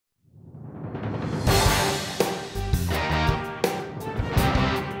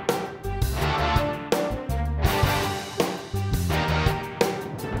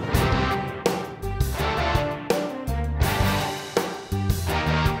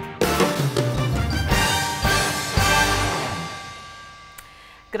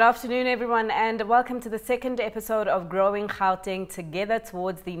Good afternoon, everyone, and welcome to the second episode of Growing Gauteng Together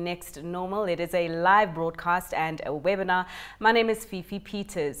Towards the Next Normal. It is a live broadcast and a webinar. My name is Fifi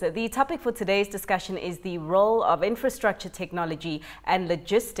Peters. The topic for today's discussion is the role of infrastructure technology and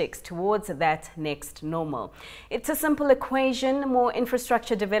logistics towards that next normal. It's a simple equation. More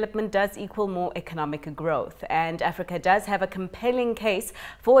infrastructure development does equal more economic growth, and Africa does have a compelling case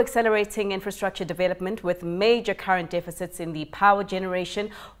for accelerating infrastructure development with major current deficits in the power generation,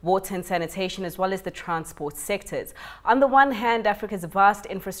 water and sanitation, as well as the transport sectors. On the one hand, Africa's vast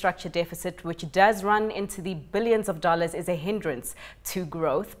infrastructure deficit, which does run into the billions of dollars, is a hindrance to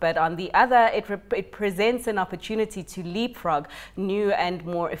growth. But on the other, it presents an opportunity to leapfrog new and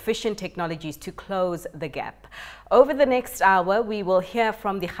more efficient technologies to close the gap. Over the next hour, we will hear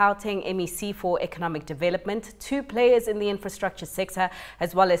from the Gauteng MEC for Economic Development, 2 players in the infrastructure sector,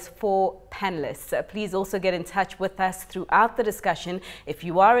 as well as 4 panelists. Please also get in touch with us throughout the discussion. If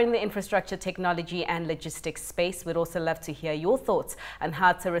you are in the infrastructure, technology and logistics space, we'd also love to hear your thoughts on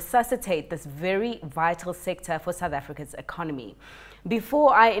how to resuscitate this very vital sector for South Africa's economy.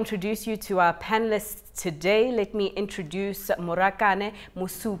 Before I introduce you to our panelists today, let me introduce Morakane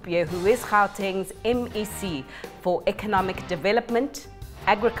Musupye, who is Gauteng's MEC for Economic Development,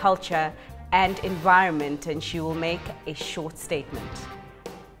 Agriculture and Environment, and she will make a short statement.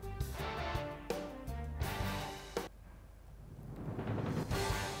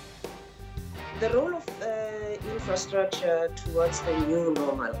 The role of infrastructure towards the new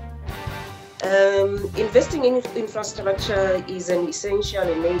normal. Investing in infrastructure is an essential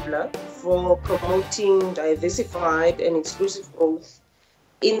enabler for promoting diversified and inclusive growth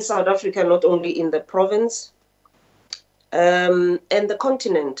in South Africa, not only in the province and the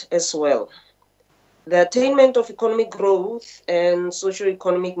continent as well. The attainment of economic growth and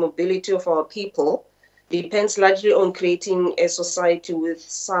socio-economic mobility of our people depends largely on creating a society with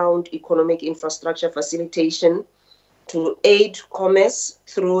sound economic infrastructure facilitation to aid commerce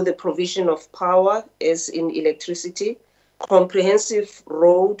through the provision of power, as in electricity, comprehensive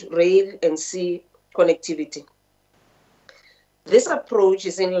road, rail, and sea connectivity. This approach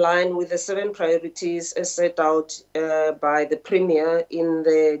is in line with the 7 priorities as set out by the Premier in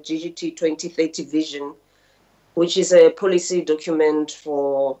the GGT 2030 vision, which is a policy document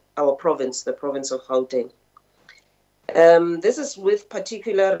for our province, the province of Gauteng. This is with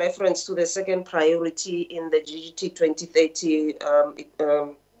particular reference to the 2nd priority in the GGT 2030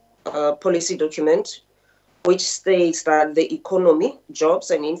 policy document, which states that the economy,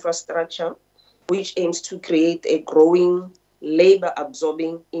 jobs and infrastructure, which aims to create a growing,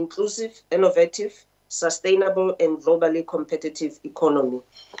 labor-absorbing, inclusive, innovative, sustainable and globally competitive economy.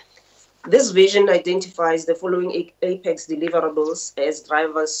 This vision identifies the following apex deliverables as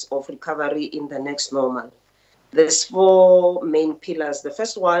drivers of recovery in the next normal. There's 4 main pillars. The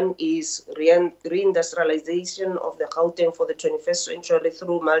first one is reindustrialization of the Gauteng for the 21st century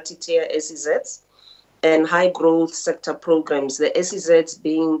through multi-tier SEZs and high-growth sector programs, the SEZs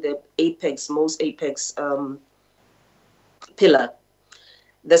being the most apex pillar.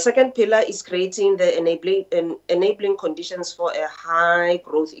 The second pillar is creating the enabling conditions for a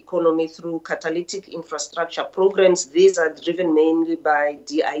high-growth economy through catalytic infrastructure programs. These are driven mainly by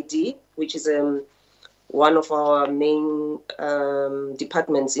DID, which is one of our main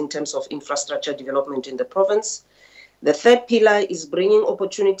departments in terms of infrastructure development in the province. The third pillar is bringing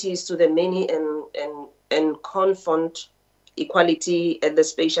opportunities to the many and confront equality at the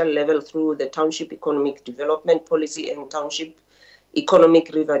spatial level through the Township Economic Development Policy and Township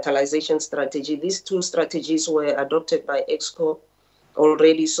Economic Revitalization Strategy. These 2 strategies were adopted by EXCO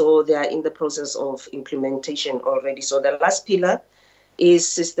already, so they are in the process of implementation already. So the last pillar is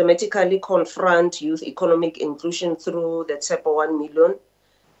systematically confront youth economic inclusion through the TEPA 1 million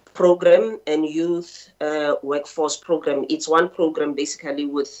program and youth workforce program. It's one program basically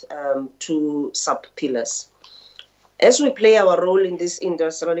with 2 sub-pillars. As we play our role in this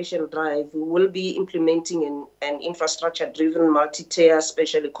industrialization drive, we will be implementing an infrastructure-driven multi-tier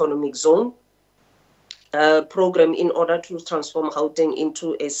special economic zone program in order to transform Gauteng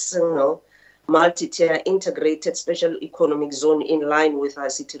into a single multi-tier integrated special economic zone in line with our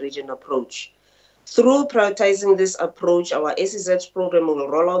city region approach. Through prioritizing this approach, our SEZ program will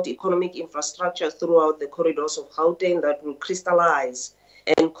roll out economic infrastructure throughout the corridors of Gauteng that will crystallize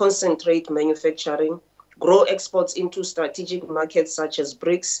and concentrate manufacturing, grow exports into strategic markets such as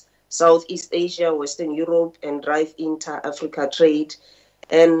BRICS, Southeast Asia, Western Europe, and drive inter-Africa trade,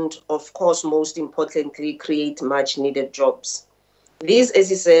 and of course, most importantly, create much-needed jobs. These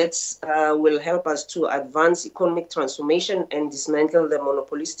SEZs will help us to advance economic transformation and dismantle the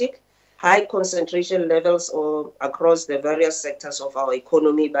monopolistic, high concentration levels or across the various sectors of our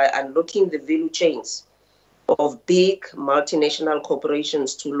economy by unlocking the value chains of big multinational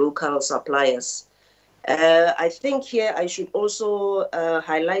corporations to local suppliers. I think here I should also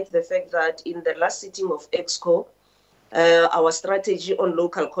highlight the fact that in the last sitting of EXCO, our strategy on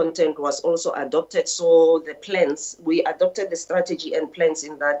local content was also adopted. So we adopted the strategy and plans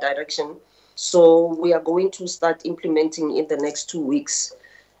in that direction. So we are going to start implementing in the next 2 weeks.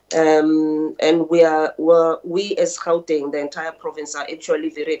 And we as Gauteng, the entire province, are actually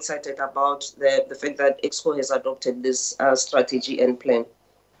very excited about the fact that EXCO has adopted this strategy and plan.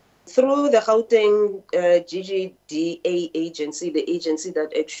 Through the Gauteng GGDA agency, the agency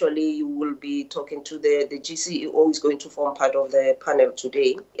that actually you will be talking to, the GCEO is going to form part of the panel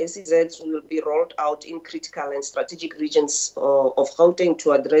today. SEZs will be rolled out in critical and strategic regions of Gauteng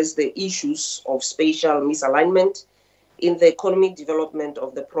to address the issues of spatial misalignment in the economic development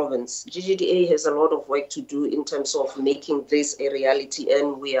of the province. GGDA has a lot of work to do in terms of making this a reality,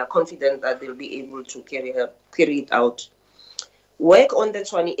 and we are confident that they'll be able to carry it out. Work on the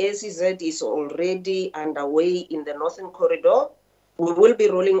Tshwane SEZ is already underway in the Northern Corridor. We will be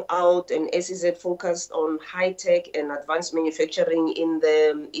rolling out an SEZ focused on high-tech and advanced manufacturing in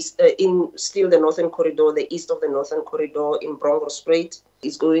the Northern Corridor, the east of the Northern Corridor in Bronkhorstspruit.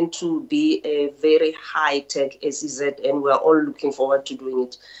 It's going to be a very high-tech SEZ, and we're all looking forward to doing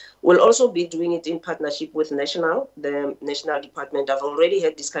it. We'll also be doing it in partnership with the National Department. I've already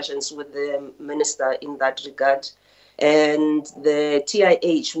had discussions with the Minister in that regard. And the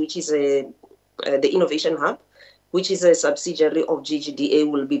TIH, which is the Innovation Hub, which is a subsidiary of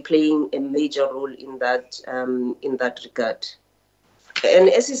GGDA, will be playing a major role in that regard. An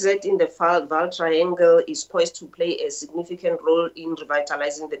SEZ in the Vaal Triangle is poised to play a significant role in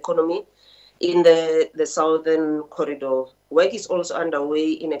revitalizing the economy in the Southern Corridor. Work is also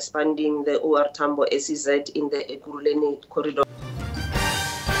underway in expanding the OR Tambo SEZ in the Ekurhuleni Corridor.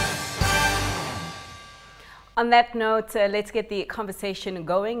 On that note, let's get the conversation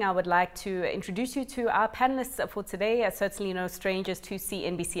going. I would like to introduce you to our panelists for today. Certainly no strangers to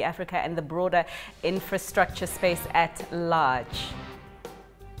CNBC Africa and the broader infrastructure space at large.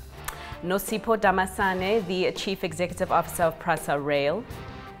 Nosipho Damasane, the Chief Executive Officer of Prasa Rail.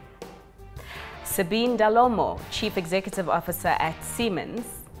 Sabine Dall'Omo, Chief Executive Officer at Siemens.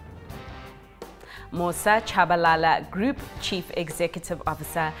 Mosa Chabalala, Group Chief Executive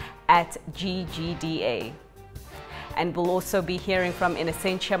Officer at GGDA. And we'll also be hearing from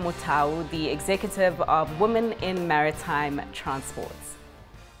Innocentia Motau, the Executive of Women in Maritime Transport.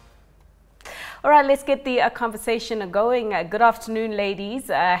 All right, let's get the conversation going. Good afternoon, ladies.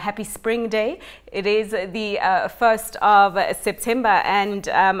 Happy Spring Day. It is the 1st of September, and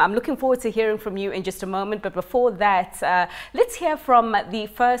I'm looking forward to hearing from you in just a moment. But before that, let's hear from the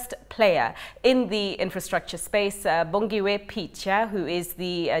first player in the infrastructure space, Bongiwe Picha, who is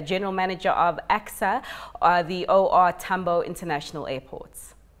the General Manager of AXA, the OR Tambo International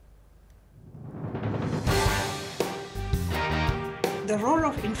Airports. The role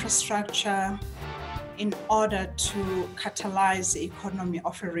of infrastructure in order to catalyze the economy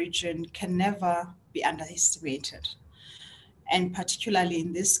of a region can never be underestimated, and particularly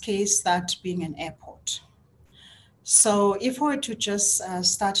in this case, that being an airport. So if we were to just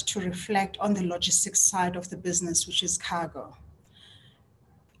start to reflect on the logistics side of the business, which is cargo,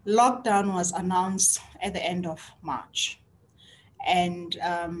 lockdown was announced at the end of March. And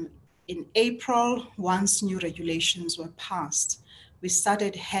in April, once new regulations were passed, we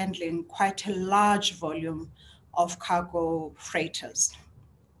started handling quite a large volume of cargo freighters.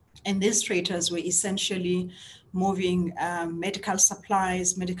 And these freighters were essentially moving medical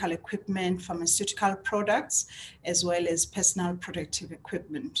supplies, medical equipment, pharmaceutical products, as well as personal protective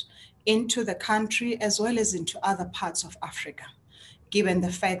equipment into the country, as well as into other parts of Africa, given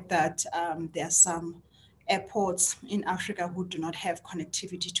the fact that there are some airports in Africa who do not have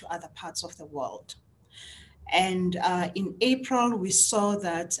connectivity to other parts of the world. And in April, we saw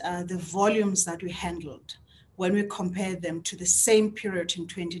that the volumes that we handled, when we compared them to the same period in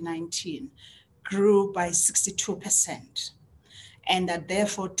 2019, grew by 62%. And that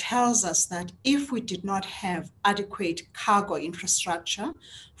therefore tells us that if we did not have adequate cargo infrastructure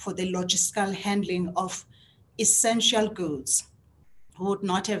for the logistical handling of essential goods, we would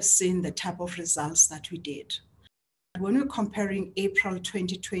not have seen the type of results that we did. When we're comparing April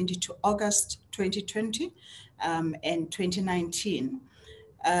 2020 to August 2020 and 2019,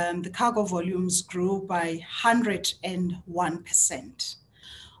 the cargo volumes grew by 101%.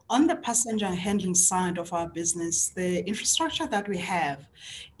 On the passenger handling side of our business, the infrastructure that we have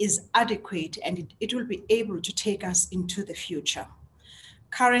is adequate, and it will be able to take us into the future.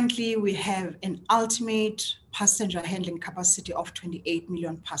 Currently, we have an ultimate passenger handling capacity of 28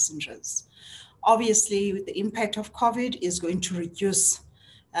 million passengers. Obviously, with the impact of COVID is going to reduce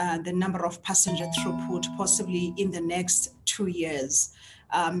the number of passenger throughput possibly in the next 2 years.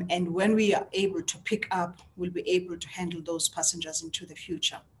 And when we are able to pick up, we'll be able to handle those passengers into the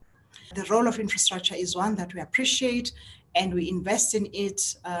future. The role of infrastructure is one that we appreciate, and we invest in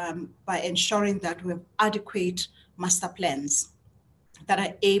it by ensuring that we have adequate master plans that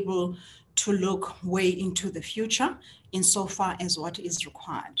are able to look way into the future insofar as what is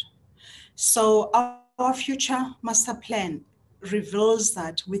required. So our future master plan reveals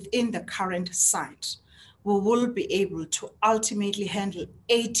that within the current site, we will be able to ultimately handle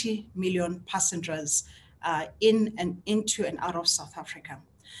 80 million passengers in and into and out of South Africa.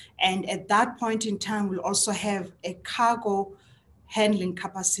 And at that point in time, we'll also have a cargo handling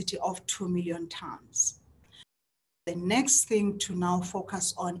capacity of 2 million tons. The next thing to now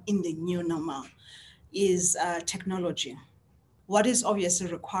focus on in the new normal is technology. What is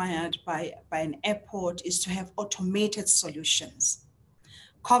obviously required by an airport is to have automated solutions.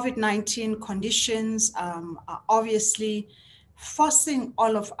 COVID-19 conditions are obviously forcing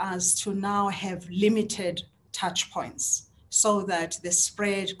all of us to now have limited touch points so that the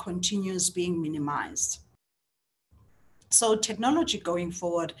spread continues being minimized. So technology going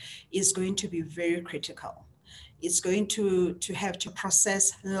forward is going to be very critical. It's going to have to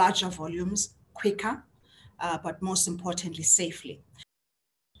process larger volumes quicker, but most importantly, safely.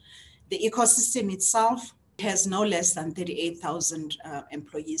 The ecosystem itself has no less than 38,000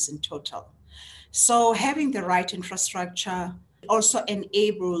 employees in total. So having the right infrastructure also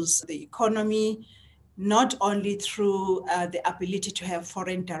enables the economy, not only through the ability to have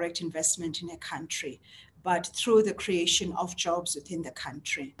foreign direct investment in a country, but through the creation of jobs within the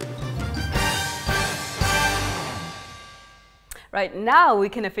country. Right, now we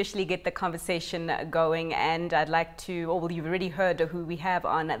can officially get the conversation going, and I'd like to, well, you've already heard who we have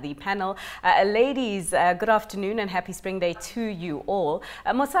on the panel. Ladies, good afternoon and happy Spring Day to you all.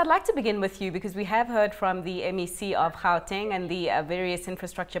 Mosa, I'd like to begin with you because we have heard from the MEC of Gauteng and the various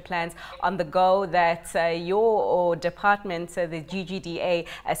infrastructure plans on the go that your department, the GGDA,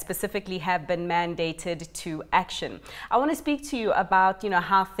 specifically have been mandated to action. I want to speak to you about,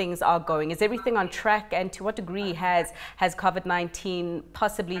 how things are going. Is everything on track, and to what degree has COVID-19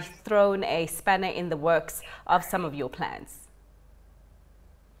 possibly thrown a spanner in the works of some of your plans?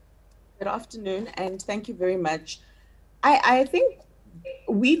 Good afternoon, and thank you very much. I think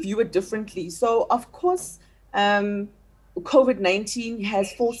we view it differently. So, of course, COVID-19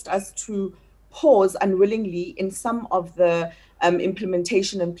 has forced us to pause unwillingly in some of the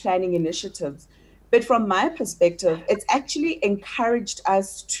implementation and planning initiatives. But from my perspective, it's actually encouraged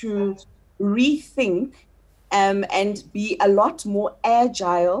us to rethink and be a lot more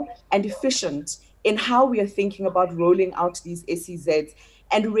agile and efficient in how we are thinking about rolling out these SEZs,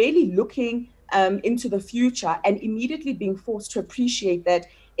 and really looking into the future and immediately being forced to appreciate that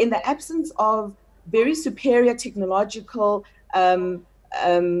in the absence of very superior technological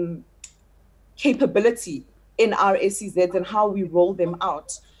capability in our SEZs and how we roll them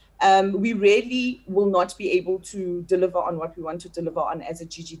out, we really will not be able to deliver on what we want to deliver on as a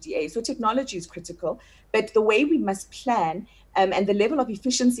GGDA. So technology is critical, but the way we must plan and the level of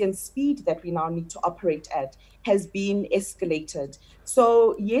efficiency and speed that we now need to operate at has been escalated.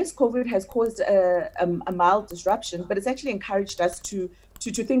 So yes, COVID has caused a mild disruption, but it's actually encouraged us to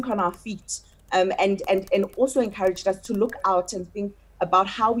think on our feet, and also encouraged us to look out and think about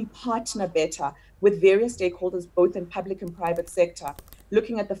how we partner better with various stakeholders, both in public and private sector,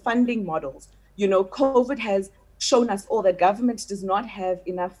 looking at the funding models. COVID has shown us all that government does not have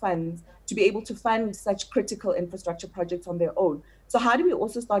enough funds to be able to fund such critical infrastructure projects on their own. So how do we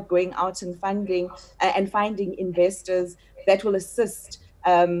also start going out and funding and finding investors that will assist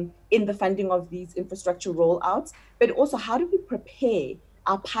in the funding of these infrastructure rollouts? But also, how do we prepare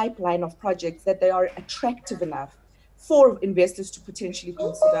our pipeline of projects that they are attractive enough for investors to potentially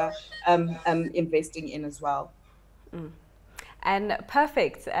consider investing in as well? And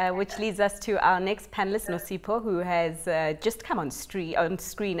perfect, which leads us to our next panelist, Nosipho, who has just come on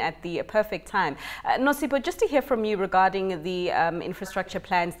screen at the perfect time. Nosipho, just to hear from you regarding the infrastructure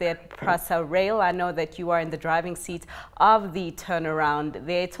plans there at Prasa Rail. I know that you are in the driving seat of the turnaround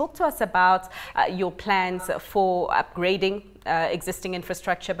there. Talk to us about your plans for upgrading existing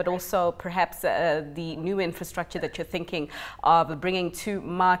infrastructure, but also perhaps the new infrastructure that you're thinking of bringing to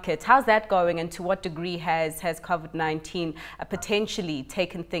market. How's that going, and to what degree has COVID-19 potentially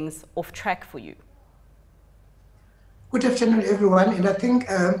taken things off track for you? Good afternoon, everyone. And I think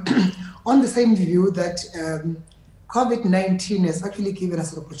on the same view that COVID-19 has actually given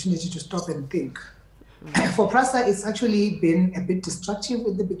us an opportunity to stop and think. For PRASA, it's actually been a bit destructive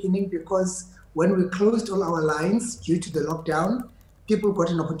in the beginning because when we closed all our lines due to the lockdown, people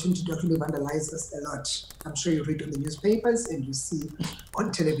got an opportunity to actually vandalize us a lot. I'm sure you read on the newspapers and you see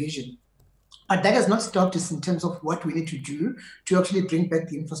on television. But that has not stopped us in terms of what we need to do to actually bring back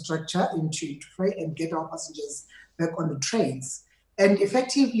the infrastructure into play and get our passengers back on the trains. And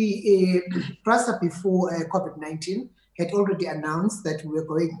effectively, PRASA before COVID-19 had already announced that we were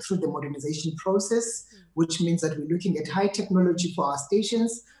going through the modernization process, which means that we're looking at high technology for our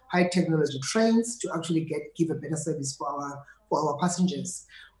stations, high technology trains to actually give a better service for our passengers.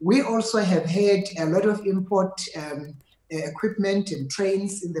 We also have had a lot of import equipment and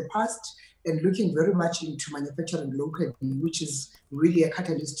trains in the past, and looking very much into manufacturing locally, which is really a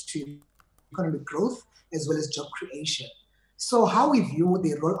catalyst to economic growth as well as job creation. So how we view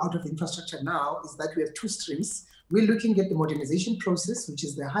the rollout of infrastructure now is that we have two streams. We're looking at the modernization process, which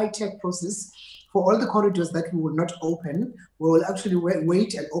is the high-tech process. For all the corridors that we will not open, we will actually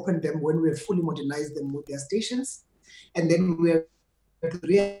wait and open them when we have fully modernized them with their stations. And then we have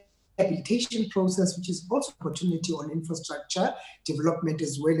the rehabilitation process, which is also opportunity on infrastructure development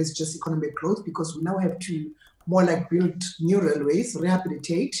as well as just economic growth, because we now have to more like build new railways,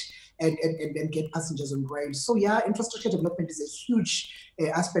 rehabilitate, and get passengers on rail. So yeah, infrastructure development is a huge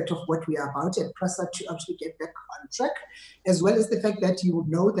aspect of what we are about at PRASA to actually get back on track, as well as the fact that you would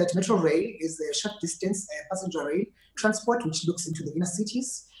know that metro rail is a short distance passenger rail transport, which looks into the inner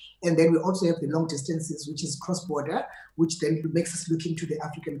cities. And then we also have the long distances, which is cross-border, which then makes us look into the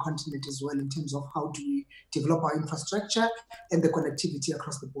African continent as well in terms of how do we develop our infrastructure and the connectivity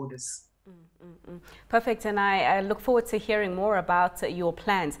across the borders. Perfect, and I look forward to hearing more about your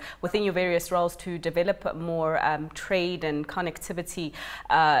plans within your various roles to develop more trade and connectivity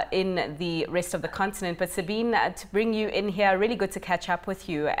in the rest of the continent. But Sabine, to bring you in here, really good to catch up with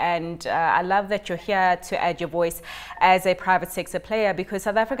you, and I love that you're here to add your voice as a private sector player, because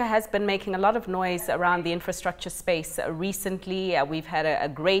South Africa has been making a lot of noise around the infrastructure space recently. We've had a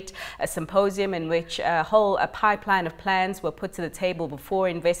great symposium in which a whole pipeline of plans were put to the table before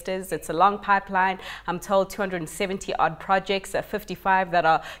investors. It's a long pipeline. I'm told 270 odd projects, 55 that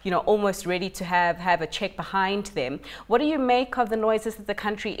are, almost ready to have a check behind them. What do you make of the noises that the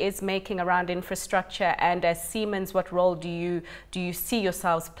country is making around infrastructure? And as Siemens, what role do you see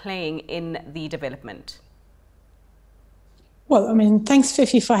yourselves playing in the development? Well, thanks,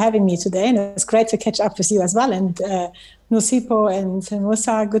 Fifi, for having me today, and it's great to catch up with you as well. And Nosipho and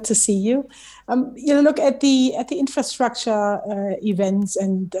Musa, good to see you. Look at the infrastructure events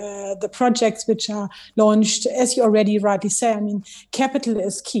and the projects which are launched. As you already rightly say, capital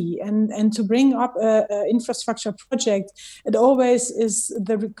is key, and to bring up an infrastructure project, it always is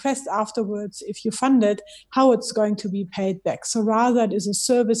the request afterwards, if you fund it, how it's going to be paid back. So rather it is a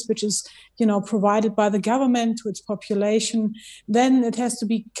service which is provided by the government to its population, then it has to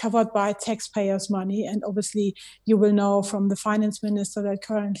be covered by taxpayers' money. And obviously you will know from the finance minister that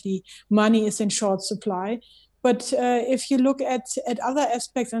currently money is in short supply. But if you look at other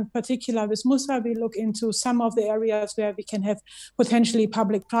aspects, in particular with Musa, we look into some of the areas where we can have potentially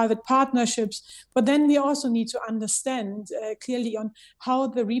public-private partnerships. But then we also need to understand clearly on how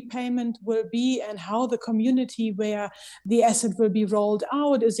the repayment will be and how the community where the asset will be rolled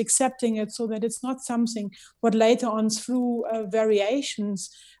out is accepting it, so that it's not something what later on through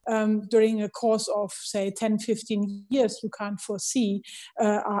variations during a course of, say, 10, 15 years, you can't foresee,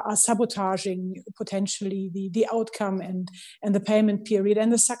 are sabotaging potentially the outcome and the payment period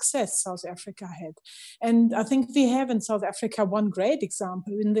and the success South Africa had. And I think we have in South Africa one great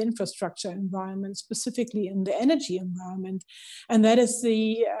example in the infrastructure environment, specifically in the energy environment, and that is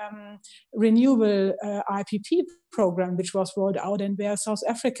the renewable IPP program, which was rolled out, and where South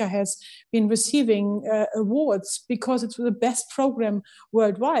Africa has been receiving awards because it's the best program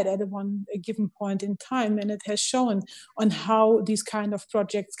worldwide at a given point in time, and it has shown on how these kind of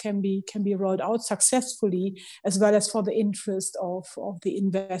projects can be rolled out successfully, as well as for the interest of the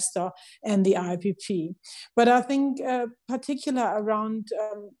investor and the IPP. But I think particular around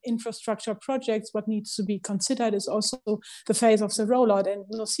infrastructure projects, what needs to be considered is also the phase of the rollout, and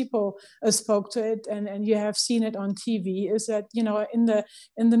Nosipho spoke to it, and you have seen it on TV, is that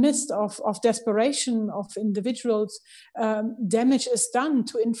in the midst of desperation of individuals, damage is done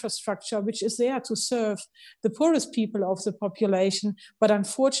to infrastructure which is there to serve the poorest people of the population, but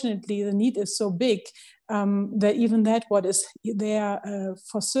unfortunately the need is so big that even that what is there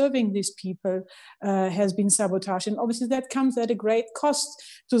for serving these people has been sabotaged, and obviously that comes at a great cost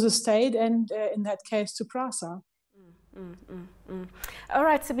to the state and in that case to PRASA. All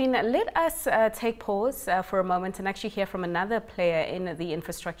right, Sabine, let us take pause for a moment and actually hear from another player in the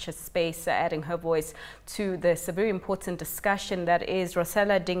infrastructure space, adding her voice to this very important discussion. That is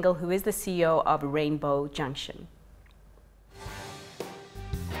Rosella Dingle, who is the CEO of Rainbow Junction.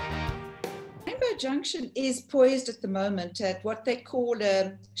 Rainbow Junction is poised at the moment at what they call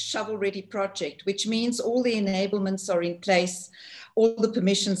a shovel-ready project, which means all the enablements are in place. All the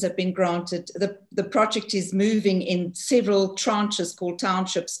permissions have been granted. The project is moving in several tranches called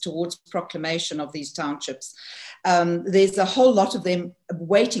townships towards proclamation of these townships. There's a whole lot of them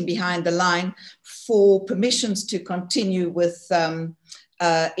waiting behind the line for permissions to continue with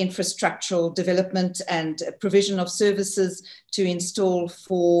infrastructural development and provision of services to install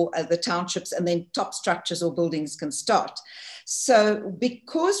for the townships, and then top structures or buildings can start. So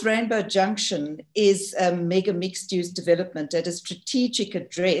because Rainbow Junction is a mega mixed-use development at a strategic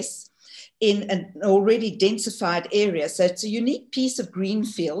address in an already densified area, so it's a unique piece of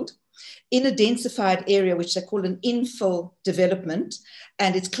greenfield in a densified area, which they call an infill development,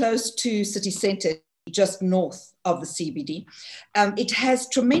 and it's close to city centre, just north of the CBD. It has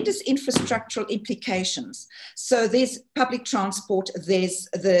tremendous infrastructural implications. So there's public transport, there's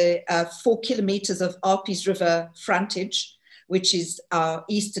the 4 kilometers of Alpes River frontage, which is our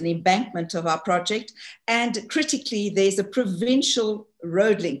eastern embankment of our project. And critically, there's a provincial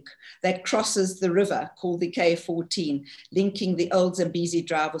road link that crosses the river called the K14, linking the old Zambezi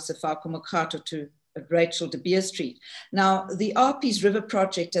Drive or Sefako Mokgato to Rachel de Beer Street. Now, the Alpes River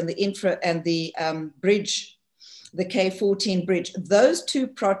project and the bridge, the K14 bridge, those two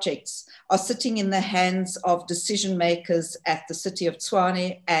projects are sitting in the hands of decision makers at the City of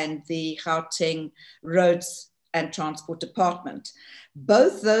Tshwane and the Gauteng Roads and Transport Department.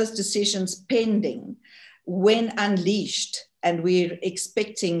 Both those decisions pending when unleashed, and we're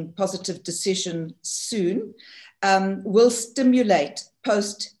expecting positive decision soon, will stimulate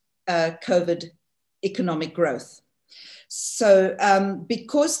post-COVID economic growth. So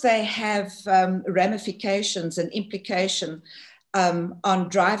because they have ramifications and implication on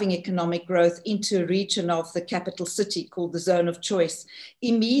driving economic growth into a region of the capital city called the Zone of Choice,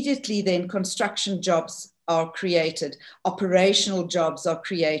 immediately then construction jobs are created, operational jobs are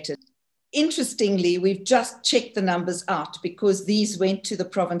created. Interestingly, we've just checked the numbers out because these went to the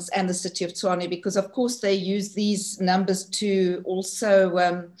province and the City of Tshwane, because of course they use these numbers to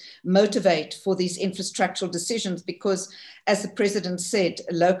also motivate for these infrastructural decisions, because as the president said,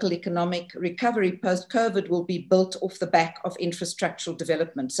 local economic recovery post-COVID will be built off the back of infrastructural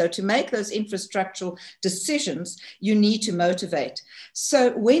development. So to make those infrastructural decisions, you need to motivate.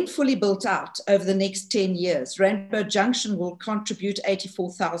 So when fully built out over the next 10 years, Rainbow Junction will contribute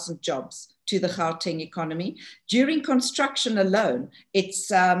 84,000 jobs to the Gauteng economy. During construction alone, it's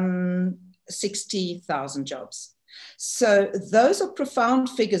 60,000 jobs. So those are profound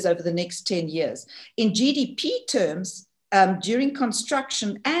figures over the next 10 years. In GDP terms, during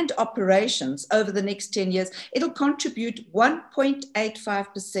construction and operations over the next 10 years, it'll contribute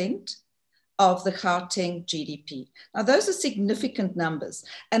 1.85% of the Gauteng GDP. Now, those are significant numbers,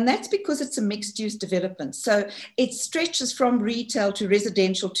 and that's because it's a mixed-use development. So it stretches from retail to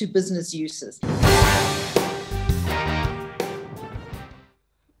residential to business uses.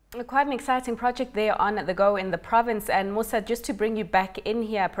 Quite an exciting project there on the go in the province. And Musa, just to bring you back in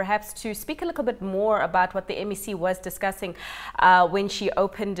here, perhaps to speak a little bit more about what the MEC was discussing when she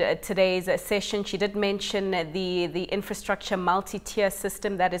opened today's session. She did mention the infrastructure multi-tier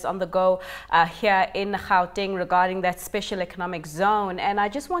system that is on the go here in Gauteng regarding that special economic zone. And I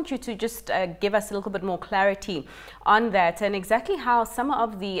just want you to just give us a little bit more clarity on that and exactly how some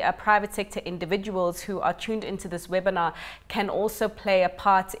of the private sector individuals who are tuned into this webinar can also play a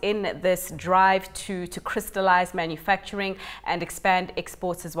part in this drive to crystallize manufacturing and expand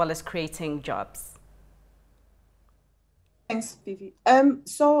exports as well as creating jobs. Thanks, Fifi.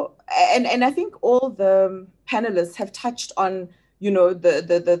 So I think all the panelists have touched on, you know,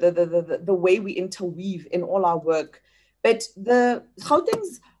 the way we interweave in all our work. But the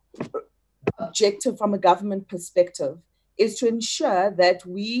Gauteng's objective from a government perspective is to ensure that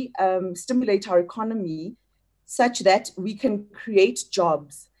we stimulate our economy such that we can create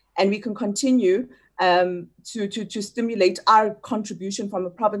jobs and we can continue to stimulate our contribution from a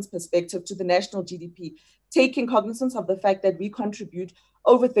province perspective to the national GDP, taking cognizance of the fact that we contribute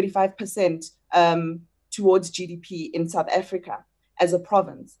over 35% towards GDP in South Africa as a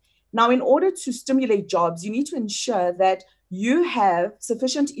province. Now, in order to stimulate jobs, you need to ensure that you have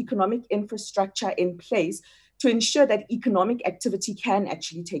sufficient economic infrastructure in place to ensure that economic activity can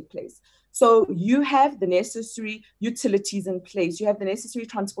actually take place. So you have the necessary utilities in place, you have the necessary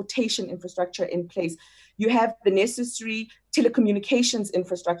transportation infrastructure in place, you have the necessary telecommunications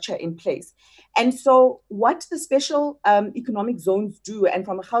infrastructure in place. And so what the special economic zones do, and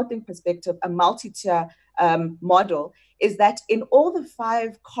from a Gauteng perspective, a multi-tier model, is that in all the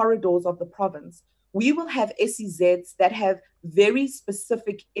 5 corridors of the province, we will have SEZs that have very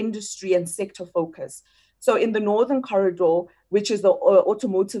specific industry and sector focus. So in the Northern Corridor, which is the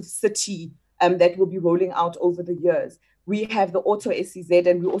automotive city that will be rolling out over the years, we have the auto SEZ,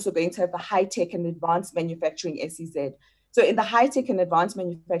 and we're also going to have the high-tech and advanced manufacturing SEZ. So in the high-tech and advanced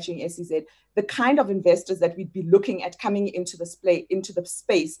manufacturing SEZ, the kind of investors that we'd be looking at coming into the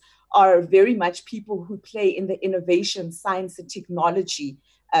space are very much people who play in the innovation, science, and technology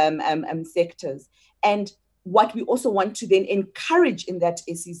sectors. And what we also want to then encourage in that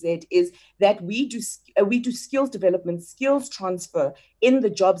SEZ is that we do skills development, skills transfer in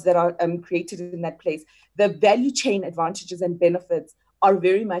the jobs that are created in that place. The value chain advantages and benefits are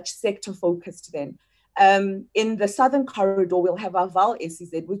very much sector focused then. In the Southern Corridor, we'll have our Val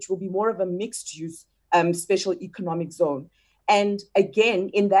SEZ, which will be more of a mixed use special economic zone. And again,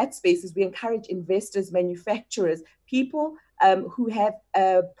 in that spaces, we encourage investors, manufacturers, people who have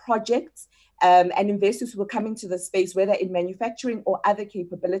projects and investors who are coming to the space, whether in manufacturing or other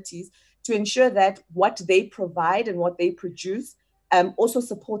capabilities, to ensure that what they provide and what they produce also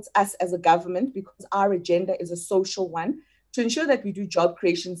supports us as a government, because our agenda is a social one, to ensure that we do job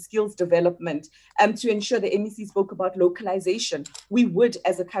creation, skills development, to ensure the MEC spoke about localization. We would,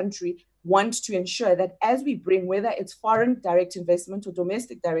 as a country, want to ensure that as we bring, whether it's foreign direct investment or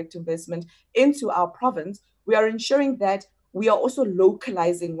domestic direct investment into our province, we are ensuring that we are also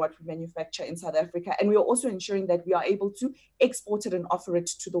localizing what we manufacture in South Africa. And we are also ensuring that we are able to export it and offer it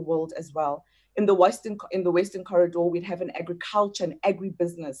to the world as well. In the Western Corridor, we'd have an agriculture and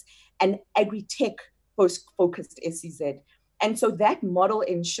agribusiness and agri-tech focused SEZ. And so that model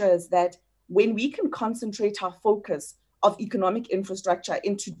ensures that when we can concentrate our focus of economic infrastructure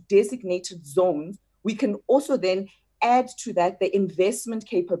into designated zones, we can also then add to that the investment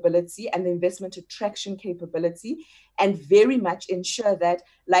capability and the investment attraction capability, and very much ensure that,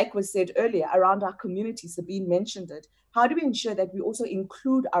 like was said earlier, around our communities, Sabine mentioned it, how do we ensure that we also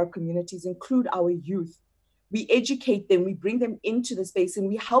include our communities, include our youth? We educate them, we bring them into the space, and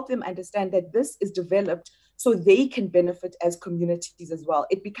we help them understand that this is developed so they can benefit as communities as well.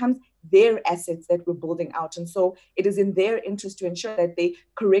 It becomes their assets that we're building out. And so it is in their interest to ensure that they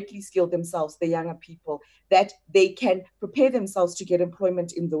correctly skill themselves, the younger people, that they can prepare themselves to get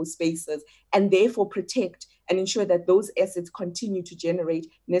employment in those spaces, and therefore protect and ensure that those assets continue to generate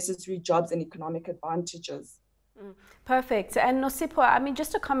necessary jobs and economic advantages. Perfect. And Nosipho, I mean,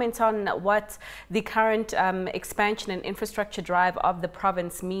 just to comment on what the current expansion and infrastructure drive of the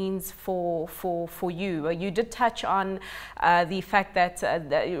province means for you. You did touch on the fact that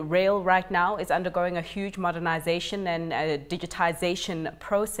the rail right now is undergoing a huge modernization and digitization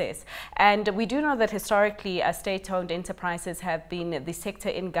process. And we do know that historically state-owned enterprises have been the sector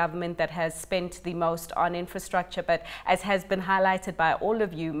in government that has spent the most on infrastructure. But as has been highlighted by all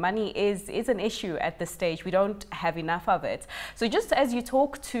of you, money is an issue at this stage. We don't have enough of it. So just as you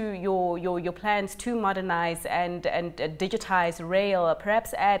talk to your plans to modernize and digitize rail,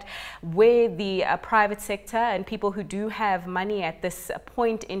 perhaps add where the private sector and people who do have money at this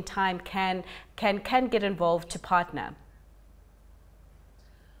point in time can get involved to partner.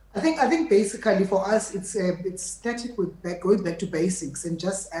 I think basically for us it's starting with going back to basics and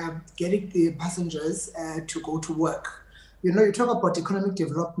just getting the passengers to go to work. You know, you talk about economic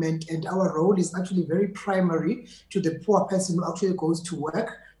development, and our role is actually very primary to the poor person who actually goes to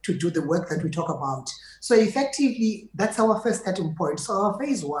work to do the work that we talk about. So effectively, that's our first starting point. So our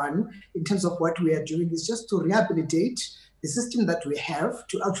phase one, in terms of what we are doing, is just to rehabilitate the system that we have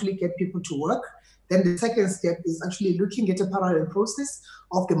to actually get people to work. Then the second step is actually looking at a parallel process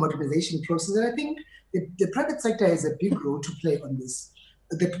of the modernization process. And I think the private sector has a big role to play on this.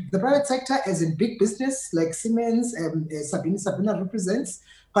 The private sector, as in big business like Siemens and Sabina represents,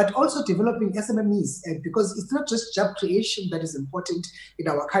 but also developing SMMEs, because it's not just job creation that is important in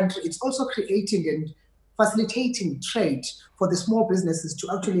our country, it's also creating and facilitating trade for the small businesses to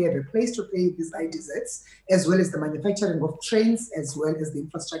actually have a place to play these IDZs, as well as the manufacturing of trains, as well as the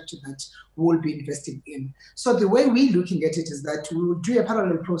infrastructure that we'll be investing in. So the way we're looking at it is that we will do a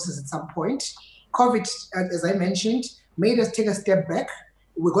parallel process at some point. COVID, as I mentioned, made us take a step back.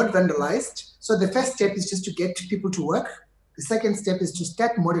 We got vandalized. So the first step is just to get people to work. The second step is to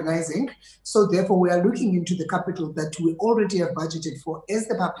start modernizing. So therefore, we are looking into the capital that we already have budgeted for as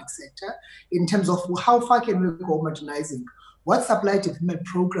the public sector in terms of how far can we go modernizing. What supply development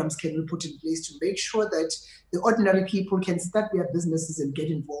programs can we put in place to make sure that the ordinary people can start their businesses and get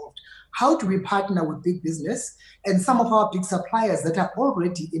involved? How do we partner with big business and some of our big suppliers that are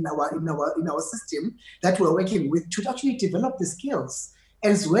already in our system that we're working with to actually develop the skills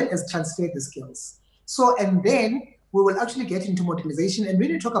as well as transfer the skills? So, and then we will actually get into modernization. And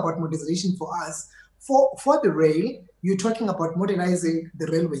when you talk about modernization for us, for the rail, you're talking about modernizing the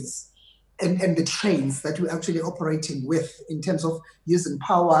railways and the trains that we're actually operating with in terms of using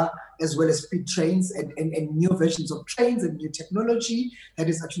power as well as speed trains and new versions of trains and new technology that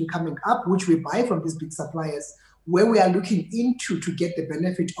is actually coming up, which we buy from these big suppliers, where we are looking into to get the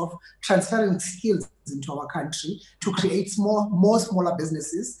benefit of transferring skills into our country to create more smaller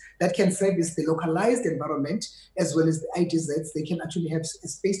businesses that can service the localized environment as well as the IDZs. They can actually have a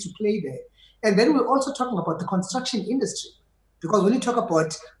space to play there. And then we're also talking about the construction industry. Because when you talk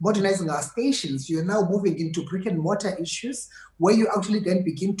about modernizing our stations, you're now moving into brick and mortar issues where you actually then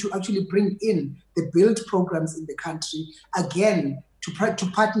begin to actually bring in the build programs in the country, again, to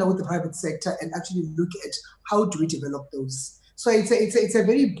partner with the private sector and actually look at how do we develop those. So it's a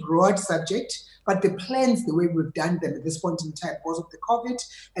very broad subject, but the plans, the way we've done them at this point in time, because of the COVID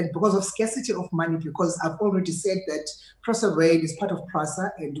and because of scarcity of money, because I've already said that PRASA Rail is part of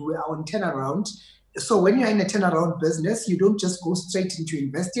PRASA and we are on turnaround. So when you're in a turnaround business, you don't just go straight into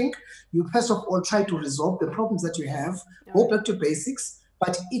investing. You first of all try to resolve the problems that you have, go back to basics.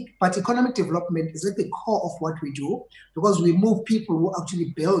 But economic development is at the core of what we do because we move people who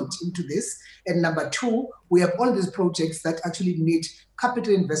actually build into this. And number two, we have all these projects that actually need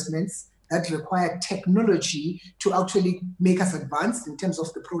capital investments that require technology to actually make us advance in terms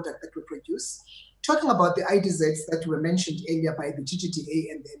of the product that we produce. Talking about the IDZs that were mentioned earlier by the GGDA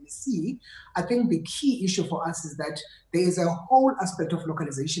and the MEC, I think the key issue for us is that there is a whole aspect of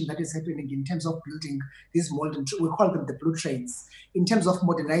localization that is happening in terms of building these modern, we call them the blue trains, in terms of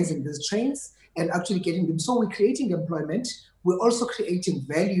modernizing these trains and actually getting them. So we're creating employment. We're also creating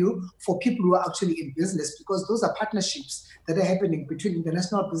value for people who are actually in business because those are partnerships that are happening between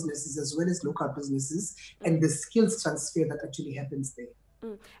international businesses as well as local businesses and the skills transfer that actually happens there.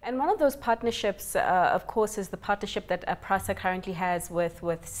 And one of those partnerships, of course, is the partnership that PRASA currently has with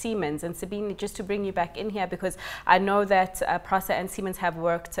Siemens. And Sabine, just to bring you back in here, because I know that PRASA and Siemens have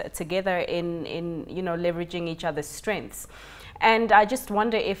worked together in leveraging each other's strengths. And I just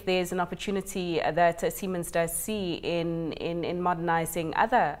wonder if there's an opportunity that Siemens does see in modernizing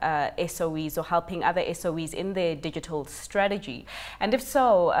other SOEs or helping other SOEs in their digital strategy. And if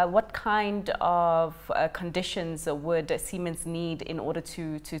so, what kind of conditions would Siemens need in order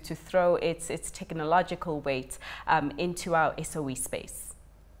to throw its technological weight into our SOE space?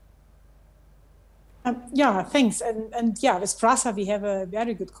 Yeah, thanks. And yeah, with PRASA, we have a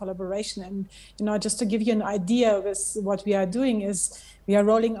very good collaboration. And, just to give you an idea with what we are doing is we are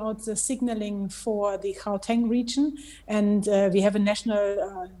rolling out the signaling for the Gauteng region. And we have a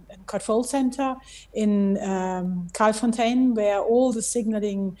national control center in Kaalfontein where all the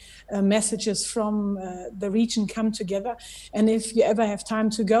signaling messages from the region come together. And if you ever have time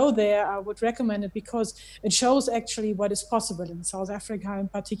to go there, I would recommend it because it shows actually what is possible in South Africa, in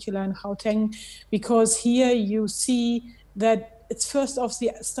particular in Gauteng, because here you see that it's first of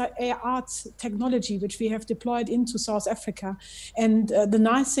the art technology which we have deployed into South Africa. And the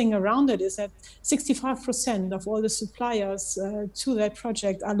nice thing around it is that 65% of all the suppliers to that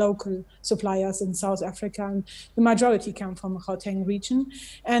project are local suppliers in South Africa, and the majority come from the Gauteng region.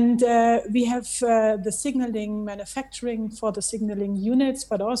 And we have the signaling manufacturing for the signaling units,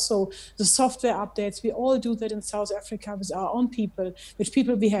 but also the software updates. We all do that in South Africa with our own people, which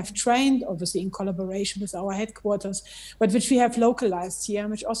people we have trained, obviously in collaboration with our headquarters, but which we have localized here,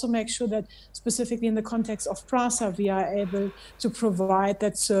 which also makes sure that specifically in the context of PRASA, we are able to provide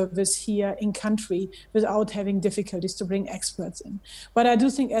that service here in country without having difficulties to bring experts in. But I do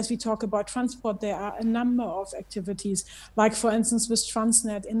think as we talk about transport, there are a number of activities, like for instance with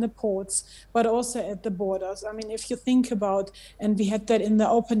Transnet in the ports, but also at the borders. I mean, if you think about, and we had that in the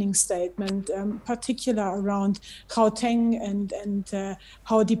opening statement, particular around Gauteng and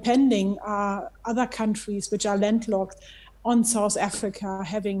how depending are other countries which are landlocked on South Africa,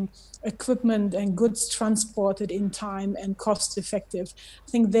 having equipment and goods transported in time and cost effective.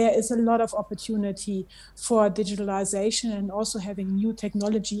 I think there is a lot of opportunity for digitalization and also having new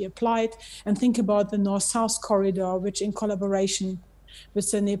technology applied. And think about the North-South corridor, which in collaboration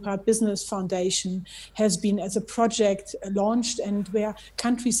with the Nepal Business Foundation has been as a project launched, and where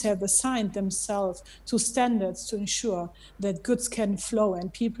countries have assigned themselves to standards to ensure that goods can flow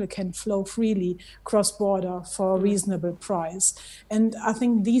and people can flow freely cross-border for a reasonable price. And I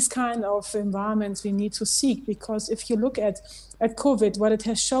think these kind of environments we need to seek, because if you look at COVID, what it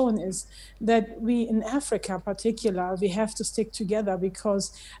has shown is that we in Africa in particular, we have to stick together,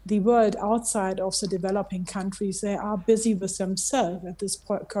 because the world outside of the developing countries, they are busy with themselves at this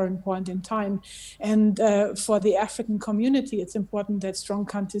current point in time. And for the African community, it's important that strong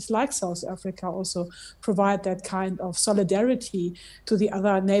countries like South Africa also provide that kind of solidarity to the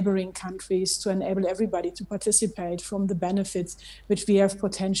other neighboring countries to enable everybody to participate from the benefits which we have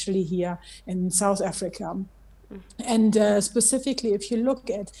potentially here in South Africa. And specifically, if you look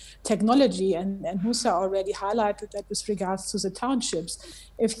at technology, and Musa already highlighted that with regards to the townships,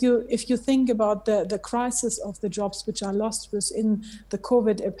 if you think about the crisis of the jobs which are lost within the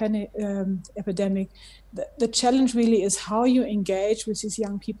COVID epidemic, the challenge really is how you engage with these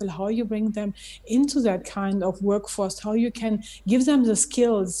young people, how you bring them into that kind of workforce, how you can give them the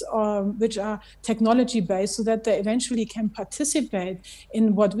skills which are technology-based, so that they eventually can participate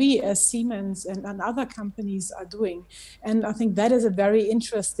in what we as Siemens and other companies are doing. And I think that is a very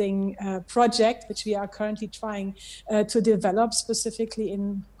interesting project which we are currently trying to develop, specifically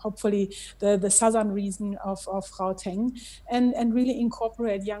in hopefully the southern region of Gauteng, and really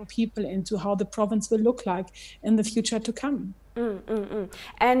incorporate young people into how the province will look like in the future to come.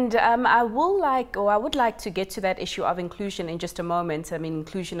 And I would like to get to that issue of inclusion in just a moment. I mean,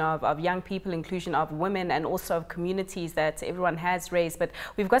 inclusion of young people, inclusion of women, and also of communities that everyone has raised. But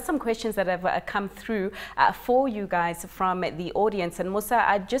we've got some questions that have come through for you guys from the audience. And Musa,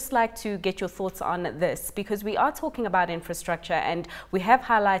 I'd just like to get your thoughts on this, because we are talking about infrastructure, and we have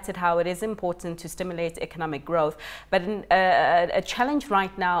highlighted how it is important to stimulate economic growth. But a challenge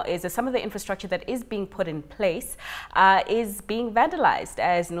right now is that some of the infrastructure that is being put in place is being vandalized,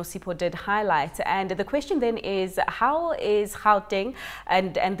 as Nosipho did highlight. And the question then is, how is Gauteng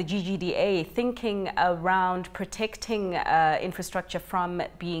and the GGDA thinking around protecting infrastructure from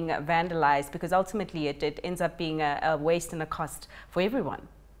being vandalized? Because ultimately it ends up being a waste and a cost for everyone.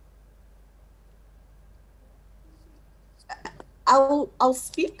 I'll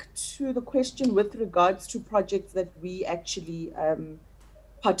speak to the question with regards to projects that we actually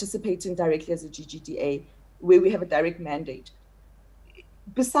participate in directly as a GGDA, where we have a direct mandate.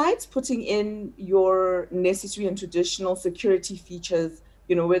 Besides putting in your necessary and traditional security features,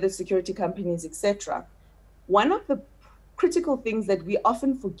 whether security companies, etc., one of the critical things that we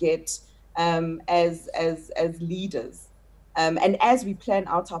often forget as leaders, and as we plan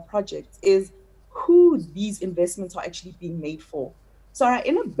out our projects, is who these investments are actually being made for. So our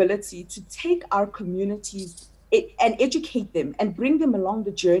inability to take our communities and educate them and bring them along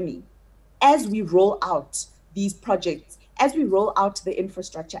the journey as we roll out these projects, as we roll out the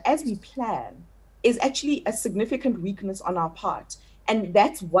infrastructure, as we plan, is actually a significant weakness on our part. And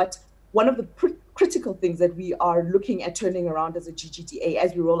that's what one of the critical things that we are looking at turning around as a GGDA,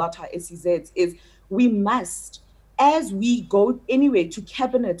 as we roll out our SEZs, is we must, as we go anyway to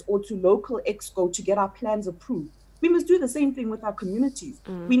cabinet or to local exco to get our plans approved, we must do the same thing with our communities.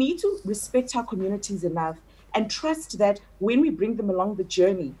 We need to respect our communities enough and trust that when we bring them along the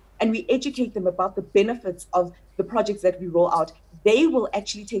journey and we educate them about the benefits of the projects that we roll out, they will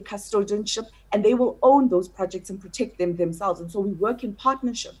actually take custodianship and they will own those projects and protect them themselves. And so we work in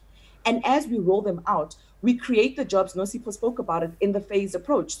partnership. And as we roll them out, we create the jobs. Nosipho spoke about it in the phased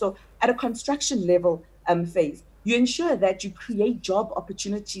approach. So at a construction level phase, you ensure that you create job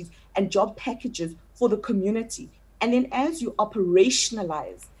opportunities and job packages for the community. And then as you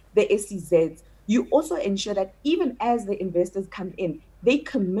operationalize the SEZs, you also ensure that even as the investors come in, they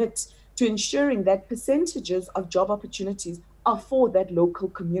commit to ensuring that percentages of job opportunities are for that local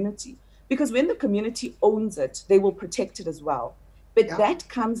community. Because when the community owns it, they will protect it as well. But that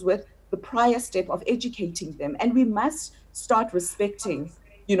comes with the prior step of educating them. And we must start respecting,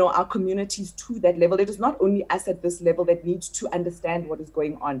 our communities to that level. It is not only us at this level that needs to understand what is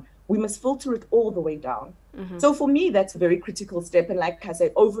going on. We must filter it all the way down. So for me, that's a very critical step. And like I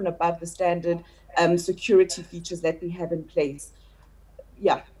said, over and above the standard security features that we have in place.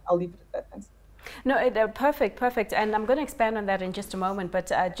 Yeah, I'll leave it at that. Thanks. No, perfect. And I'm going to expand on that in just a moment,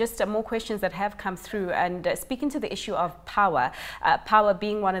 but just more questions that have come through. And speaking to the issue of power, power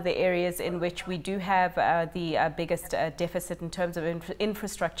being one of the areas in which we do have the biggest deficit in terms of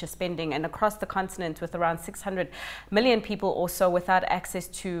infrastructure spending, and across the continent with around 600 million people also without access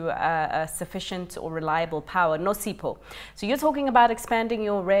to sufficient or reliable power. Nosipho, so you're talking about expanding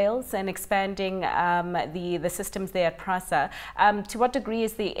your rails and expanding the systems there at PRASA. To what degree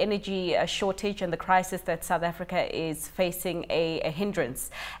is the energy shortage and the crisis that South Africa is facing a hindrance?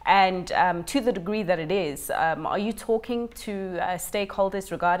 And to the degree that it is, are you talking to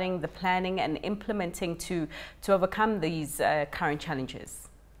stakeholders regarding the planning and implementing to overcome these current challenges?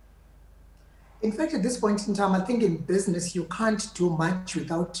 In fact, at this point in time, I think in business, you can't do much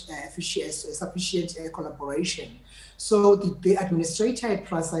without sufficient collaboration. So the administrator at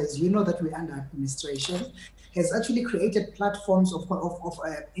PRASA, as you know that we're under administration, has actually created platforms of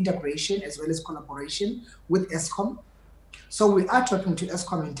integration as well as collaboration with Eskom. So we are talking to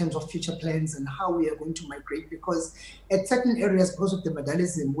Eskom in terms of future plans and how we are going to migrate, because at certain areas, because of the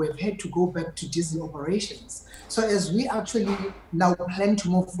medallism, we've had to go back to diesel operations. So as we actually now plan to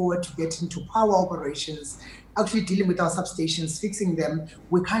move forward to get into power operations, actually dealing with our substations, fixing them,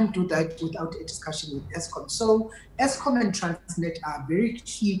 we can't do that without a discussion with Eskom. So Eskom and Transnet are very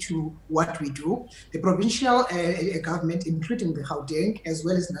key to what we do. The provincial government, including the Gauteng, as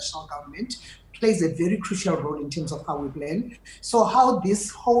well as national government, plays a very crucial role in terms of how we plan. So how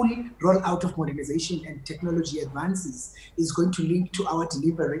this whole rollout of modernization and technology advances is going to link to our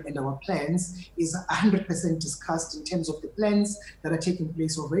delivery and our plans is 100% discussed in terms of the plans that are taking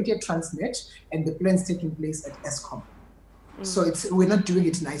place already at Transnet and the plans taking place at Eskom. So we're not doing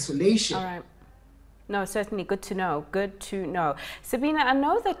it in isolation. All right. No, certainly. Good to know. Good to know. Sabina, I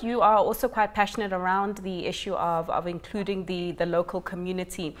know that you are also quite passionate around the issue of including the local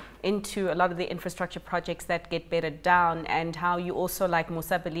community into a lot of the infrastructure projects that get bedded down, and how you also, like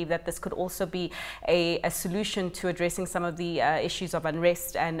Musa, believe that this could also be a solution to addressing some of the issues of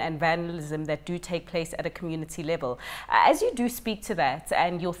unrest and vandalism that do take place at a community level. As you do speak to that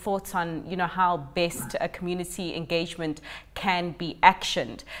and your thoughts on, how best a community engagement can be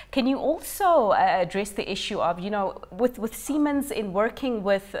actioned, can you also address the issue of, with Siemens in working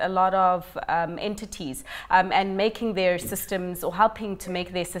with a lot of entities and making their systems, or helping to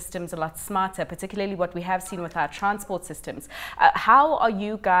make their systems a lot smarter, particularly what we have seen with our transport systems. How are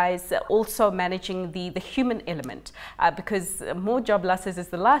you guys also managing the human element? Because more job losses is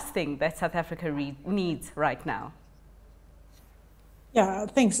the last thing that South Africa needs right now. Yeah,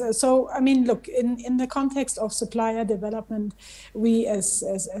 thanks. So, I mean, look, in the context of supplier development, we as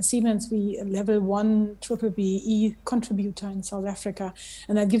Siemens, we level 1 BBBE contributor in South Africa.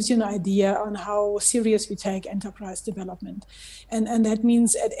 And that gives you an idea on how serious we take enterprise development. And that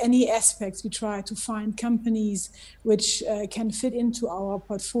means at any aspects, we try to find companies which can fit into our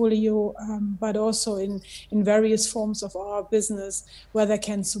portfolio, but also in various forms of our business, where they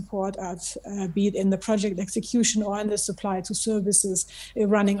can support us, be it in the project execution or in the supply to services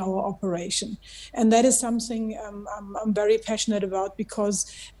running our operation. And that is something I'm very passionate about,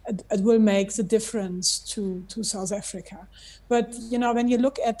 because it will make the difference to South Africa. But, when you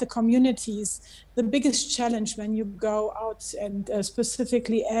look at the communities, the biggest challenge when you go out and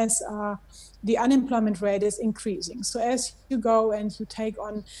specifically as the unemployment rate is increasing. So as you go and you take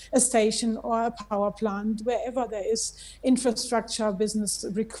on a station or a power plant, wherever there is infrastructure business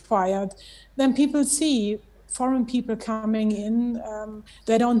required, then people see foreign people coming in,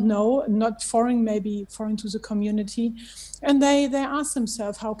 they don't know, not foreign, maybe foreign to the community, and they ask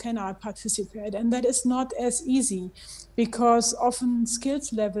themselves, how can I participate? And that is not as easy, because often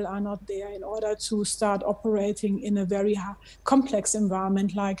skills level are not there in order to start operating in a very complex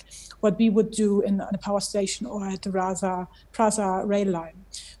environment like what we would do in a power station or at the PRASA rail line.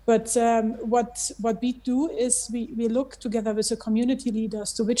 But what we do is we look together with the community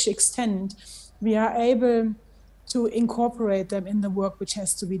leaders to which extent we are able to incorporate them in the work which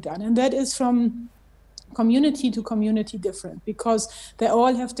has to be done. And that is from community to community different, because they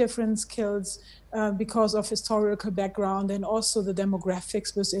all have different skills because of historical background and also the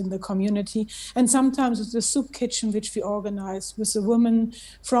demographics within the community. And sometimes it's the soup kitchen which we organize with the women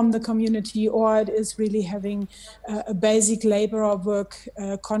from the community, or it is really having a basic labor work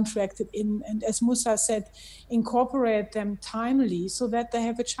contracted in. And as Musa said, incorporate them timely so that they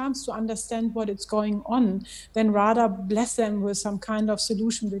have a chance to understand what is going on, then rather bless them with some kind of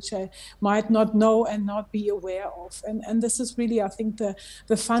solution which I might not know and not be aware of. And this is really, I think,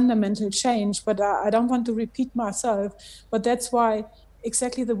 the fundamental change. But I don't want to repeat myself, but that's why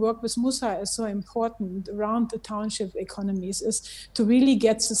exactly the work with Musa is so important around the township economies, is to really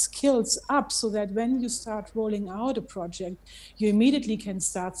get the skills up so that when you start rolling out a project, you immediately can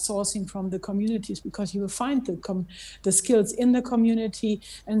start sourcing from the communities, because you will find the skills in the community,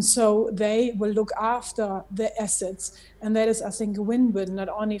 and so they will look after the assets. And that is, I think, a win-win, not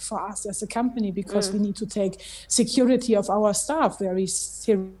only for us as a company, because we need to take security of our staff very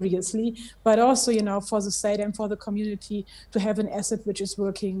seriously, but also, for the state and for the community to have an asset which is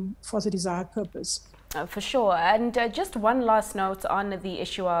working for the desired purpose. For sure. And just one last note on the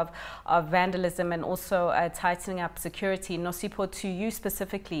issue of vandalism and also tightening up security. Nosipho, to you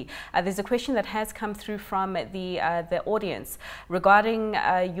specifically, there's a question that has come through from the audience regarding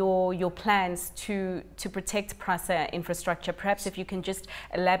your plans to protect PRASA infrastructure. Perhaps if you can just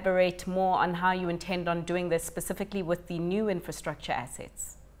elaborate more on how you intend on doing this, specifically with the new infrastructure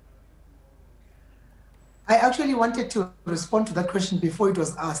assets. I actually wanted to respond to that question before it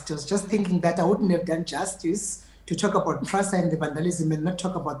was asked. I was just thinking that I wouldn't have done justice to talk about PRASA and the vandalism and not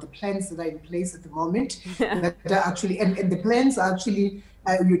talk about the plans that are in place at the moment. That are actually, and the plans are actually,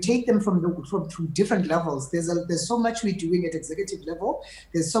 you take them from different levels. There's so much we're doing at executive level.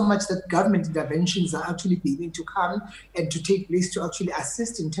 There's so much that government interventions are actually beginning to come and to take place to actually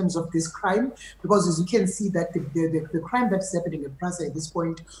assist in terms of this crime. Because as you can see that the crime that's happening at PRASA at this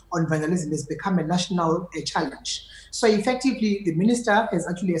point on vandalism has become a national challenge. So effectively, the minister has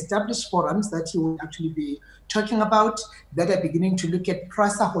actually established forums that he will actually be talking about that are beginning to look at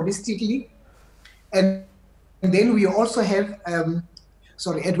PRASA holistically. And then we also have a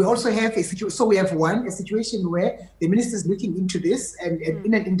situation. So we have a situation where the minister is looking into this and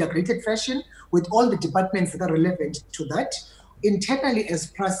in an integrated fashion with all the departments that are relevant to that. Internally as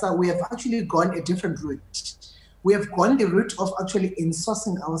PRASA, we have actually gone a different route. We have gone the route of actually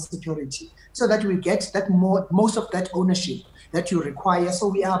insourcing our security so that we get that most of that ownership that you require. So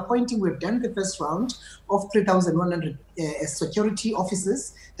we are appointing, we've done the first round of 3,100 security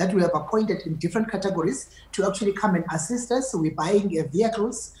officers that we have appointed in different categories to actually come and assist us. So we're buying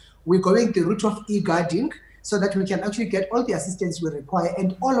vehicles, we're going the route of e-guarding so that we can actually get all the assistance we require.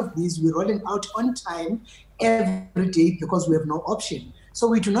 And all of these we're rolling out on time every day because we have no option. So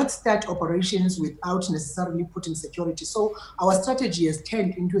we do not start operations without necessarily putting security. So our strategy has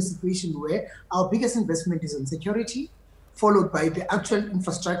turned into a situation where our biggest investment is on security, followed by the actual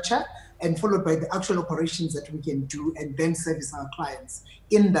infrastructure, and followed by the actual operations that we can do and then service our clients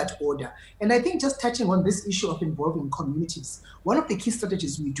in that order. And I think just touching on this issue of involving communities, one of the key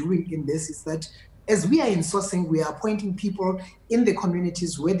strategies we're doing in this is that as we are insourcing, we are appointing people in the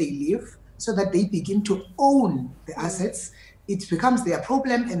communities where they live so that they begin to own the assets. It becomes their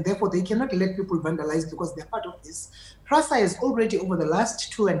problem, and therefore they cannot let people vandalize because they're part of this. PRASA has already, over the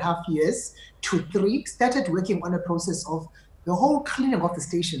last 2.5 years to 3, started working on a process of the whole cleaning of the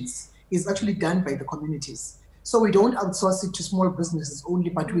stations is actually done by the communities. So we don't outsource it to small businesses only,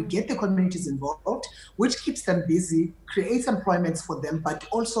 but we get the communities involved, which keeps them busy, creates employments for them, but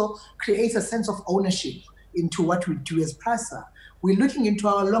also creates a sense of ownership into what we do as PRASA. We're looking into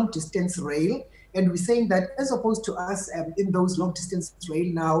our long distance rail, and we're saying that as opposed to us in those long distance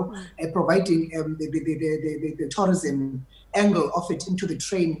rail now providing the tourism angle of it into the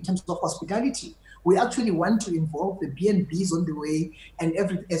train in terms of hospitality, we actually want to involve the B&Bs on the way and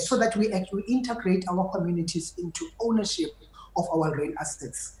everything, so that we actually integrate our communities into ownership of our rail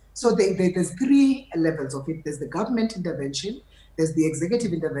assets. So there's 3 levels of it. There's the government intervention, there's the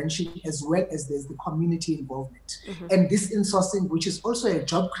executive intervention, as well as there's the community involvement. And this insourcing, which is also a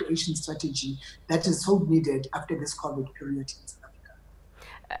job creation strategy that is so needed after this COVID period in South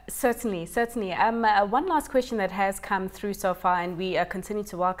Africa. Certainly. One last question that has come through so far, and we continue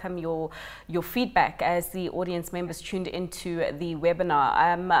to welcome your feedback as the audience members tuned into the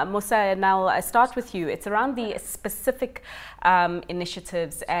webinar. Musa, now I'll start with you. It's around the specific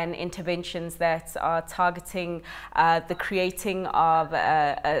initiatives and interventions that are targeting the creating of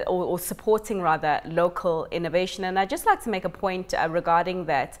or supporting rather local innovation. And I'd just like to make a point regarding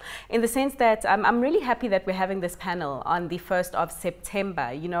that, in the sense that I'm really happy that we're having this panel on the 1st of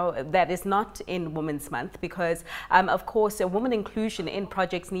September. You know, that is not in Women's Month, because of course women inclusion in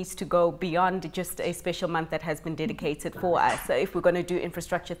projects needs to go beyond just a special month that has been dedicated for us if we're going to do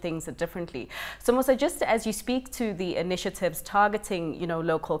infrastructure things differently. So Musa, just as you speak to the initiatives targeting, you know,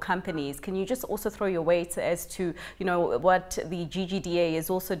 local companies, can you just also throw your weight as to, you know, what the GGDA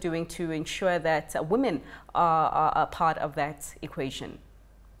is also doing to ensure that women are a part of that equation?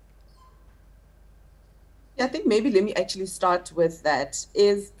 I think maybe let me actually start with that.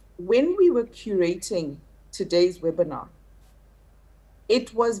 Is when we were curating today's webinar,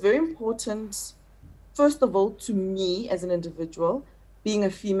 it was very important, first of all, to me as an individual, being a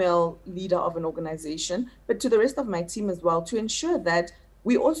female leader of an organization, but to the rest of my team as well, to ensure that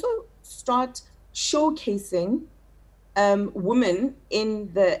we also start showcasing women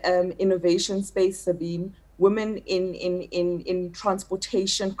in the innovation space, Sabine, women in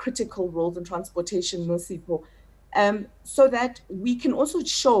transportation, critical roles in transportation, Nosipho, so that we can also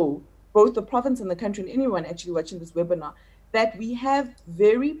show both the province and the country, and anyone actually watching this webinar, that we have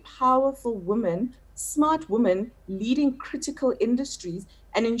very powerful women, smart women leading critical industries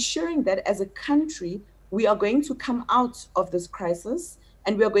and ensuring that as a country, we are going to come out of this crisis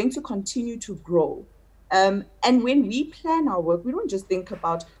and we are going to continue to grow. And when we plan our work, we don't just think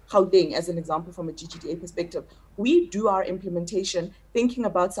about Gauteng as an example from a GGDA perspective. We do our implementation thinking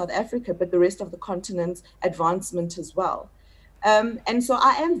about South Africa, but the rest of the continent's advancement as well. And so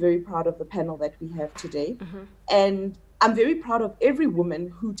I am very proud of the panel that we have today. And I'm very proud of every woman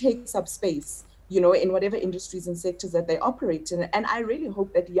who takes up space, you know, in whatever industries and sectors that they operate in. And I really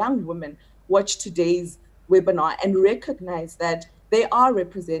hope that young women watch today's webinar and recognize that they are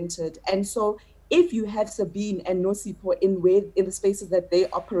represented. And so if you have Sabine and Nosipho in the spaces that they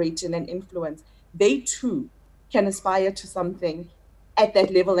operate in and influence, they too can aspire to something at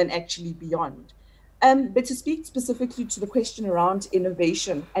that level and actually beyond. But to speak specifically to the question around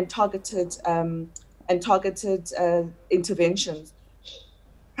innovation and targeted interventions,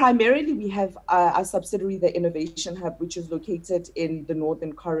 primarily we have our subsidiary, the Innovation Hub, which is located in the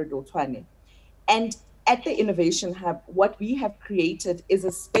Northern Corridor, Tshwane. And at the Innovation Hub, what we have created is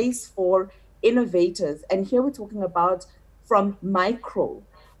a space for innovators. And here we're talking about from micro,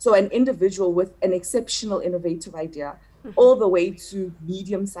 so an individual with an exceptional innovative idea, all the way to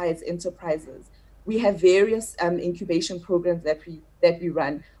medium-sized enterprises. We have various incubation programs that we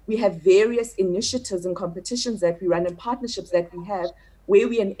run. We have various initiatives and competitions that we run and partnerships that we have where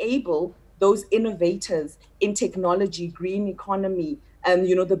we enable those innovators in technology, green economy,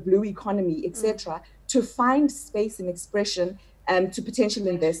 you know, the blue economy, etc., to find space and expression to potential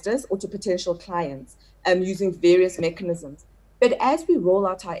investors or to potential clients using various mechanisms. But as we roll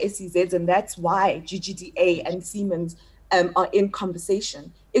out our SEZs, and that's why GGDA and Siemens are in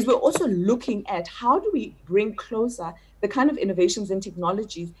conversation, is we're also looking at how do we bring closer the kind of innovations and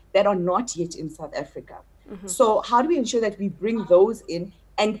technologies that are not yet in South Africa. So how do we ensure that we bring those in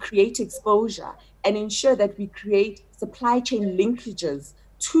and create exposure and ensure that we create supply chain linkages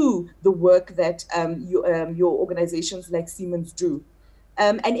to the work that your organizations like Siemens do.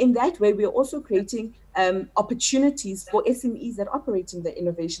 And in that way, we're also creating opportunities for SMEs that operate in the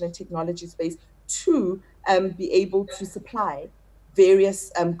innovation and technology space to be able to supply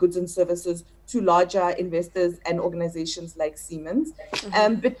various goods and services to larger investors and organizations like Siemens.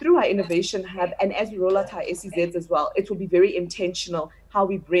 But through our Innovation Hub, and as we roll out our SEZs as well, it will be very intentional how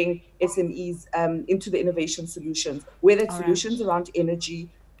we bring SMEs into the innovation solutions, whether it's solutions around energy,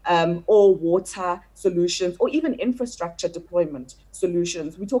 or water solutions, or even infrastructure deployment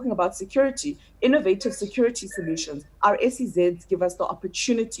solutions. We're talking about security, innovative security solutions. Our SEZs give us the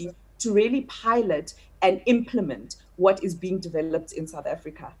opportunity to really pilot and implement what is being developed in South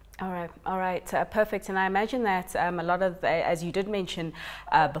Africa. All right, perfect. And I imagine that a lot of, as you did mention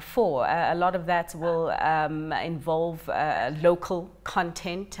before, a lot of that will involve local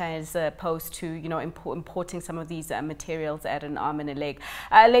content as opposed to, you know, importing some of these materials at an arm and a leg.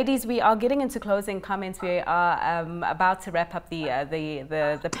 Ladies, we are getting into closing comments. We are about to wrap up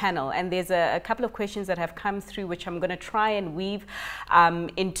the panel, and there's a couple of questions that have come through which I'm going to try and weave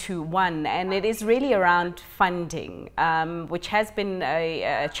into one, and it is really around funding, which has been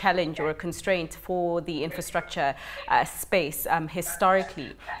a challenge or a constraint for the infrastructure space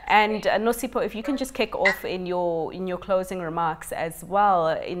historically. And Nosipho, if you can just kick off in your closing remarks as well,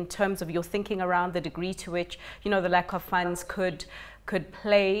 in terms of your thinking around the degree to which, you know, the lack of funds could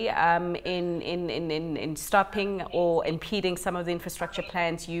play in stopping or impeding some of the infrastructure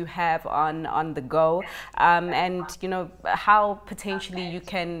plans you have on the go, and, you know, how potentially you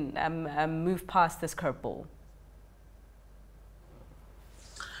can move past this curveball.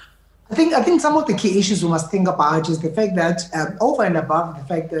 I think some of the key issues we must think about is the fact that over and above the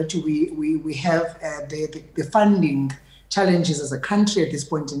fact that we have the funding challenges as a country at this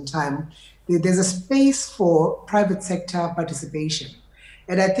point in time, there's a space for private sector participation.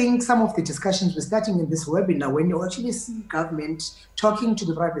 And I think some of the discussions we're starting in this webinar, when you actually see government talking to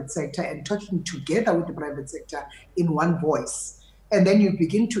the private sector and talking together with the private sector in one voice, and then you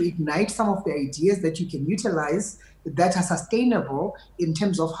begin to ignite some of the ideas that you can utilize that are sustainable in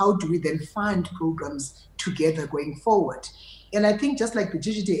terms of how do we then fund programs together going forward. And I think just like the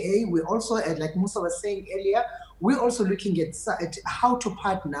GGDA, we also, like Musa was saying earlier, we're also looking at how to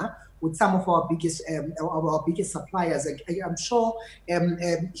partner with some of our biggest suppliers. I'm sure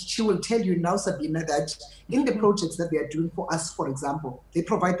she will tell you now, Sabina, that in the projects that they are doing for us, for example, they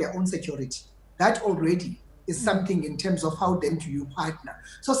provide their own security. That already is something in terms of how then do you partner.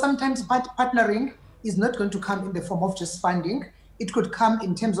 So sometimes partnering is not going to come in the form of just funding. It could come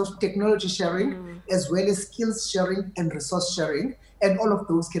in terms of technology sharing, as well as skills sharing and resource sharing. And all of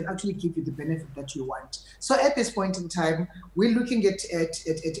those can actually give you the benefit that you want. So at this point in time, we're looking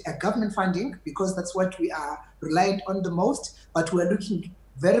at government funding, because that's what we are reliant on the most, but we're looking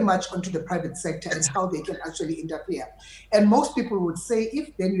very much onto the private sector and how they can actually interfere. And most people would say,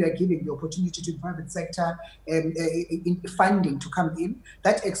 if then you are giving the opportunity to the private sector in funding to come in,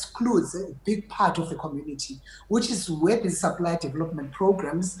 that excludes a big part of the community, which is where the supply development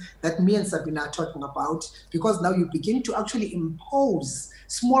programs that me and Sabina are talking about, because now you begin to actually impose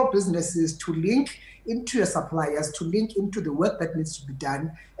small businesses to link into your suppliers, to link into the work that needs to be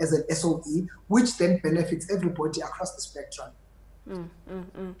done as an SOE, which then benefits everybody across the spectrum.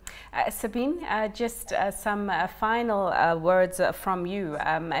 Sabine, just some final words from you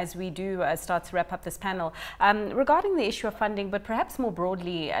as we do start to wrap up this panel regarding the issue of funding, but perhaps more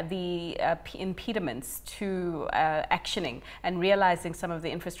broadly the impediments to actioning and realizing some of the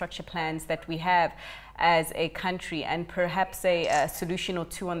infrastructure plans that we have as a country, and perhaps a solution or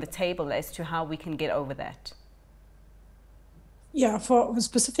two on the table as to how we can get over that. Yeah, for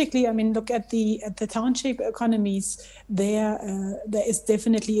specifically, I mean, look at the township economies. There is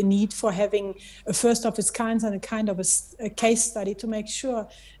definitely a need for having a first of its kind and a kind of a case study to make sure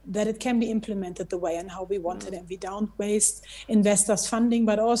that it can be implemented the way and how we want it, and we don't waste investors' funding,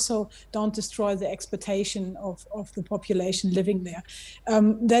 but also don't destroy the expectation of the population living there.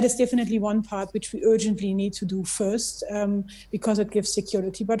 That is definitely one part which we urgently need to do first, because it gives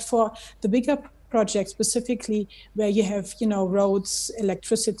security. But for the bigger projects, specifically where you have, roads,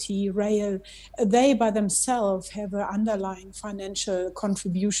 electricity, rail, they by themselves have an underlying financial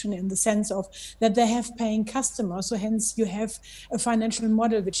contribution in the sense of that they have paying customers. So hence you have a financial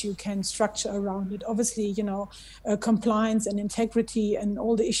model which you can structure around it. Obviously, compliance and integrity and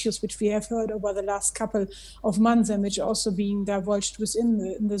all the issues which we have heard over the last couple of months, and which are also being divulged within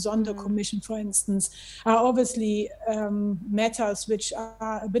the Zondo Commission, for instance, are obviously matters which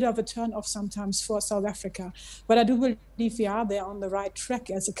are a bit of a turn-off sometimes for South Africa. But I do believe we are there on the right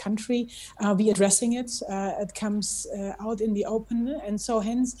track as a country. We're addressing it. It comes out in the open. And so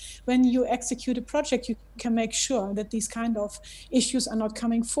hence, when you execute a project, you can make sure that these kind of issues are not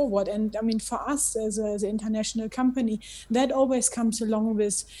coming forward. And I mean, for us as an international company, that always comes along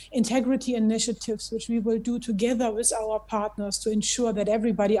with integrity initiatives, which we will do together with our partners to ensure that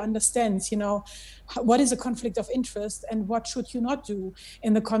everybody understands, what is a conflict of interest and what should you not do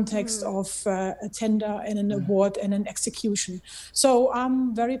in the context of a tender and an award and an execution. So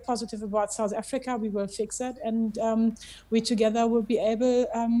I'm very positive about South Africa. We will fix it, and we together will be able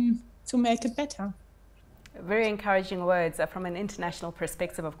to make it better. Very encouraging words from an international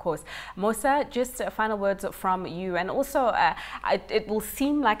perspective, of course. Mosa, just final words from you. And also, it will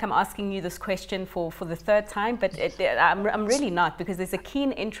seem like I'm asking you this question for the third time, but I'm really not, because there's a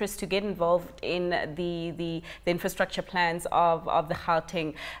keen interest to get involved in the infrastructure plans of the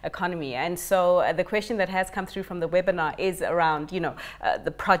Gauteng economy. And so the question that has come through from the webinar is around,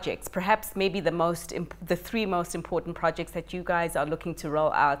 the projects, perhaps maybe the three most important projects that you guys are looking to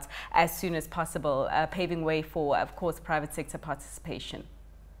roll out as soon as possible, paving way for, of course, private sector participation.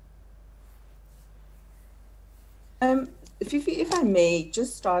 Fifi, if I may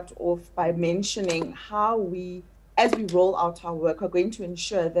just start off by mentioning how we, as we roll out our work, are going to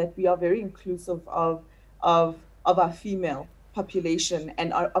ensure that we are very inclusive of our female population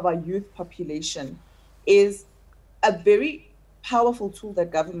and of our youth population. Is a very powerful tool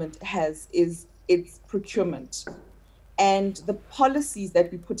that government has is its procurement. And the policies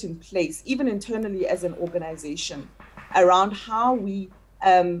that we put in place, even internally as an organization, around how we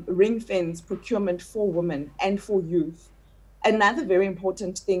ring fence procurement for women and for youth. Another very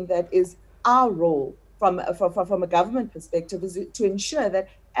important thing that is our role from a government perspective is to ensure that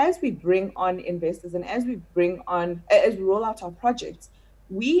as we bring on investors and as we roll out our projects,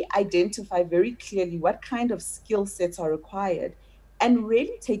 we identify very clearly what kind of skill sets are required, and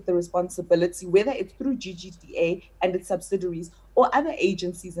really take the responsibility, whether it's through GGDA and its subsidiaries or other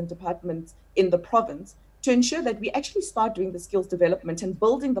agencies and departments in the province, to ensure that we actually start doing the skills development and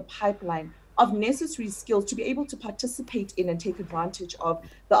building the pipeline of necessary skills to be able to participate in and take advantage of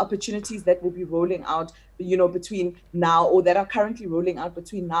the opportunities that will be rolling out, between now, or that are currently rolling out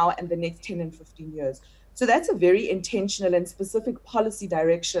between now and the next 10 and 15 years. So that's a very intentional and specific policy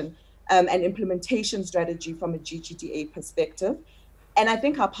direction and implementation strategy from a GGDA perspective. And I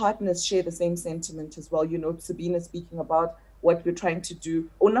think our partners share the same sentiment as well. You know, Sabina speaking about what we're trying to do,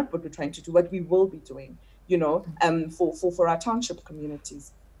 or not what we're trying to do, what we will be doing, you know, for our township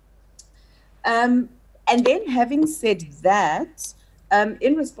communities. And then having said that,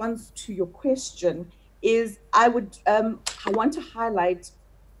 in response to your question, is I want to highlight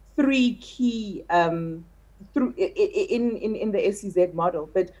three key in the SEZ model,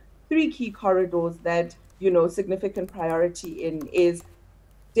 but three key corridors that, you know, significant priority in is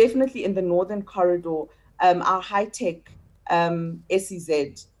definitely in the northern corridor, our high-tech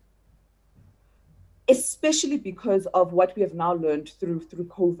SEZ, especially because of what we have now learned through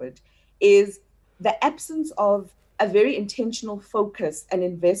COVID, is the absence of a very intentional focus and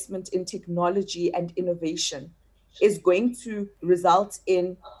investment in technology and innovation is going to result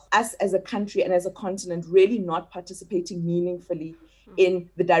in us as a country and as a continent really not participating meaningfully in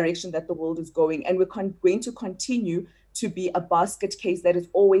the direction that the world is going. And we're going to continue to be a basket case that is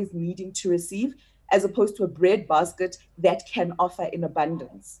always needing to receive, as opposed to a bread basket that can offer in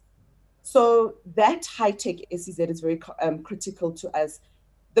abundance. So that high-tech SEZ is very critical to us.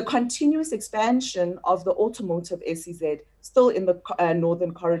 The continuous expansion of the automotive SEZ, still in the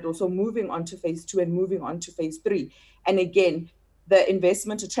northern corridor, so moving on to phase 2 and moving on to phase 3. And again, the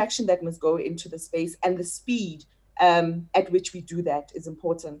investment attraction that must go into the space and the speed at which we do that is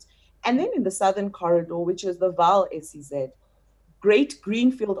important. And then in the southern corridor, which is the Vaal SEZ, great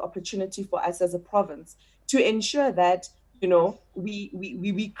greenfield opportunity for us as a province to ensure that, you know,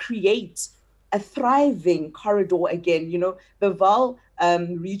 we create a thriving corridor again. You know, the Vaal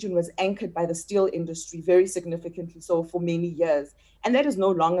region was anchored by the steel industry very significantly so for many years. And that is no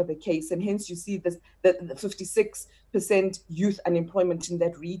longer the case. And hence you see this, the 56% youth unemployment in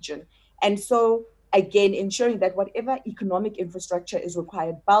that region. And so again, ensuring that whatever economic infrastructure is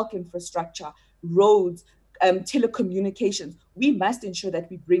required, bulk infrastructure, roads, telecommunications, we must ensure that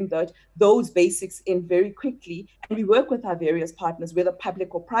we bring those basics in very quickly, and we work with our various partners, whether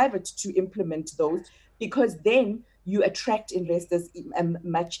public or private, to implement those, because then you attract investors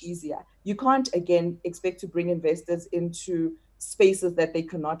much easier. You can't, again, expect to bring investors into spaces that they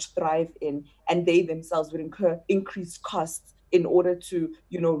cannot thrive in, and they themselves would incur increased costs in order to,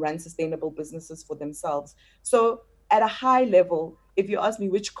 you know, run sustainable businesses for themselves. So at a high level, if you ask me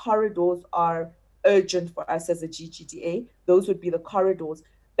which corridors are urgent for us as a GGDA, those would be the corridors.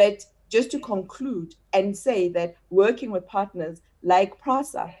 But just to conclude and say that working with partners like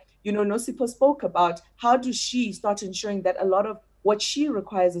PRASA, you know, Nosipho spoke about how does she start ensuring that a lot of what she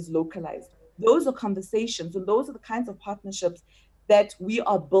requires is localized. Those are conversations, and those are the kinds of partnerships that we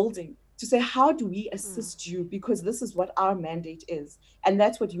are building to say, how do we assist you? Because this is what our mandate is, and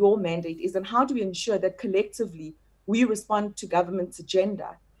that's what your mandate is. And how do we ensure that collectively we respond to government's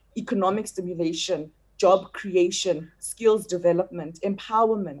agenda, economic stimulation, job creation, skills development,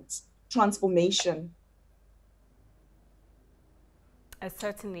 empowerment, transformation?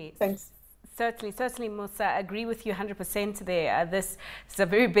 Certainly. Thanks. Certainly, Musa, I agree with you 100% there. This is a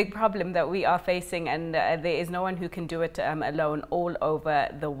very big problem that we are facing, and there is no one who can do it alone all over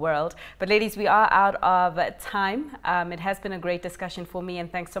the world. But ladies, we are out of time. It has been a great discussion for me, and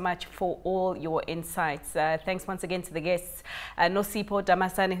thanks so much for all your insights. Thanks once again to the guests, Nosipho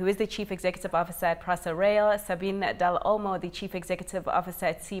Damasane, who is the Chief Executive Officer at PRASA Rail, Sabine Dall'Omo, the Chief Executive Officer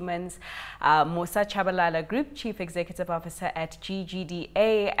at Siemens, Musa Chabalala, Group Chief Executive Officer at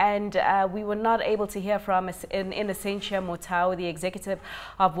GGDA, and we were not able to hear from Innocentia Motau, the Executive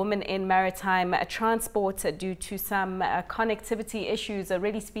of Women in Maritime Transport, due to some connectivity issues,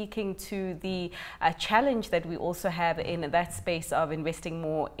 really speaking to the challenge that we also have in that space of investing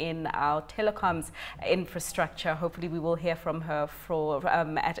more in our telecoms infrastructure. Hopefully we will hear from her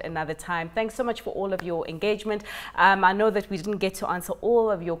at another time. Thanks so much for all of your engagement. I know that we didn't get to answer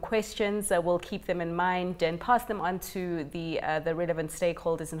all of your questions. We'll keep them in mind and pass them on to the relevant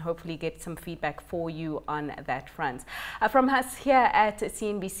stakeholders, and hopefully get some feedback for you on that front. From us here at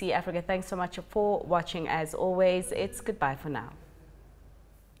CNBC Africa, thanks so much for watching. As always, it's goodbye for now.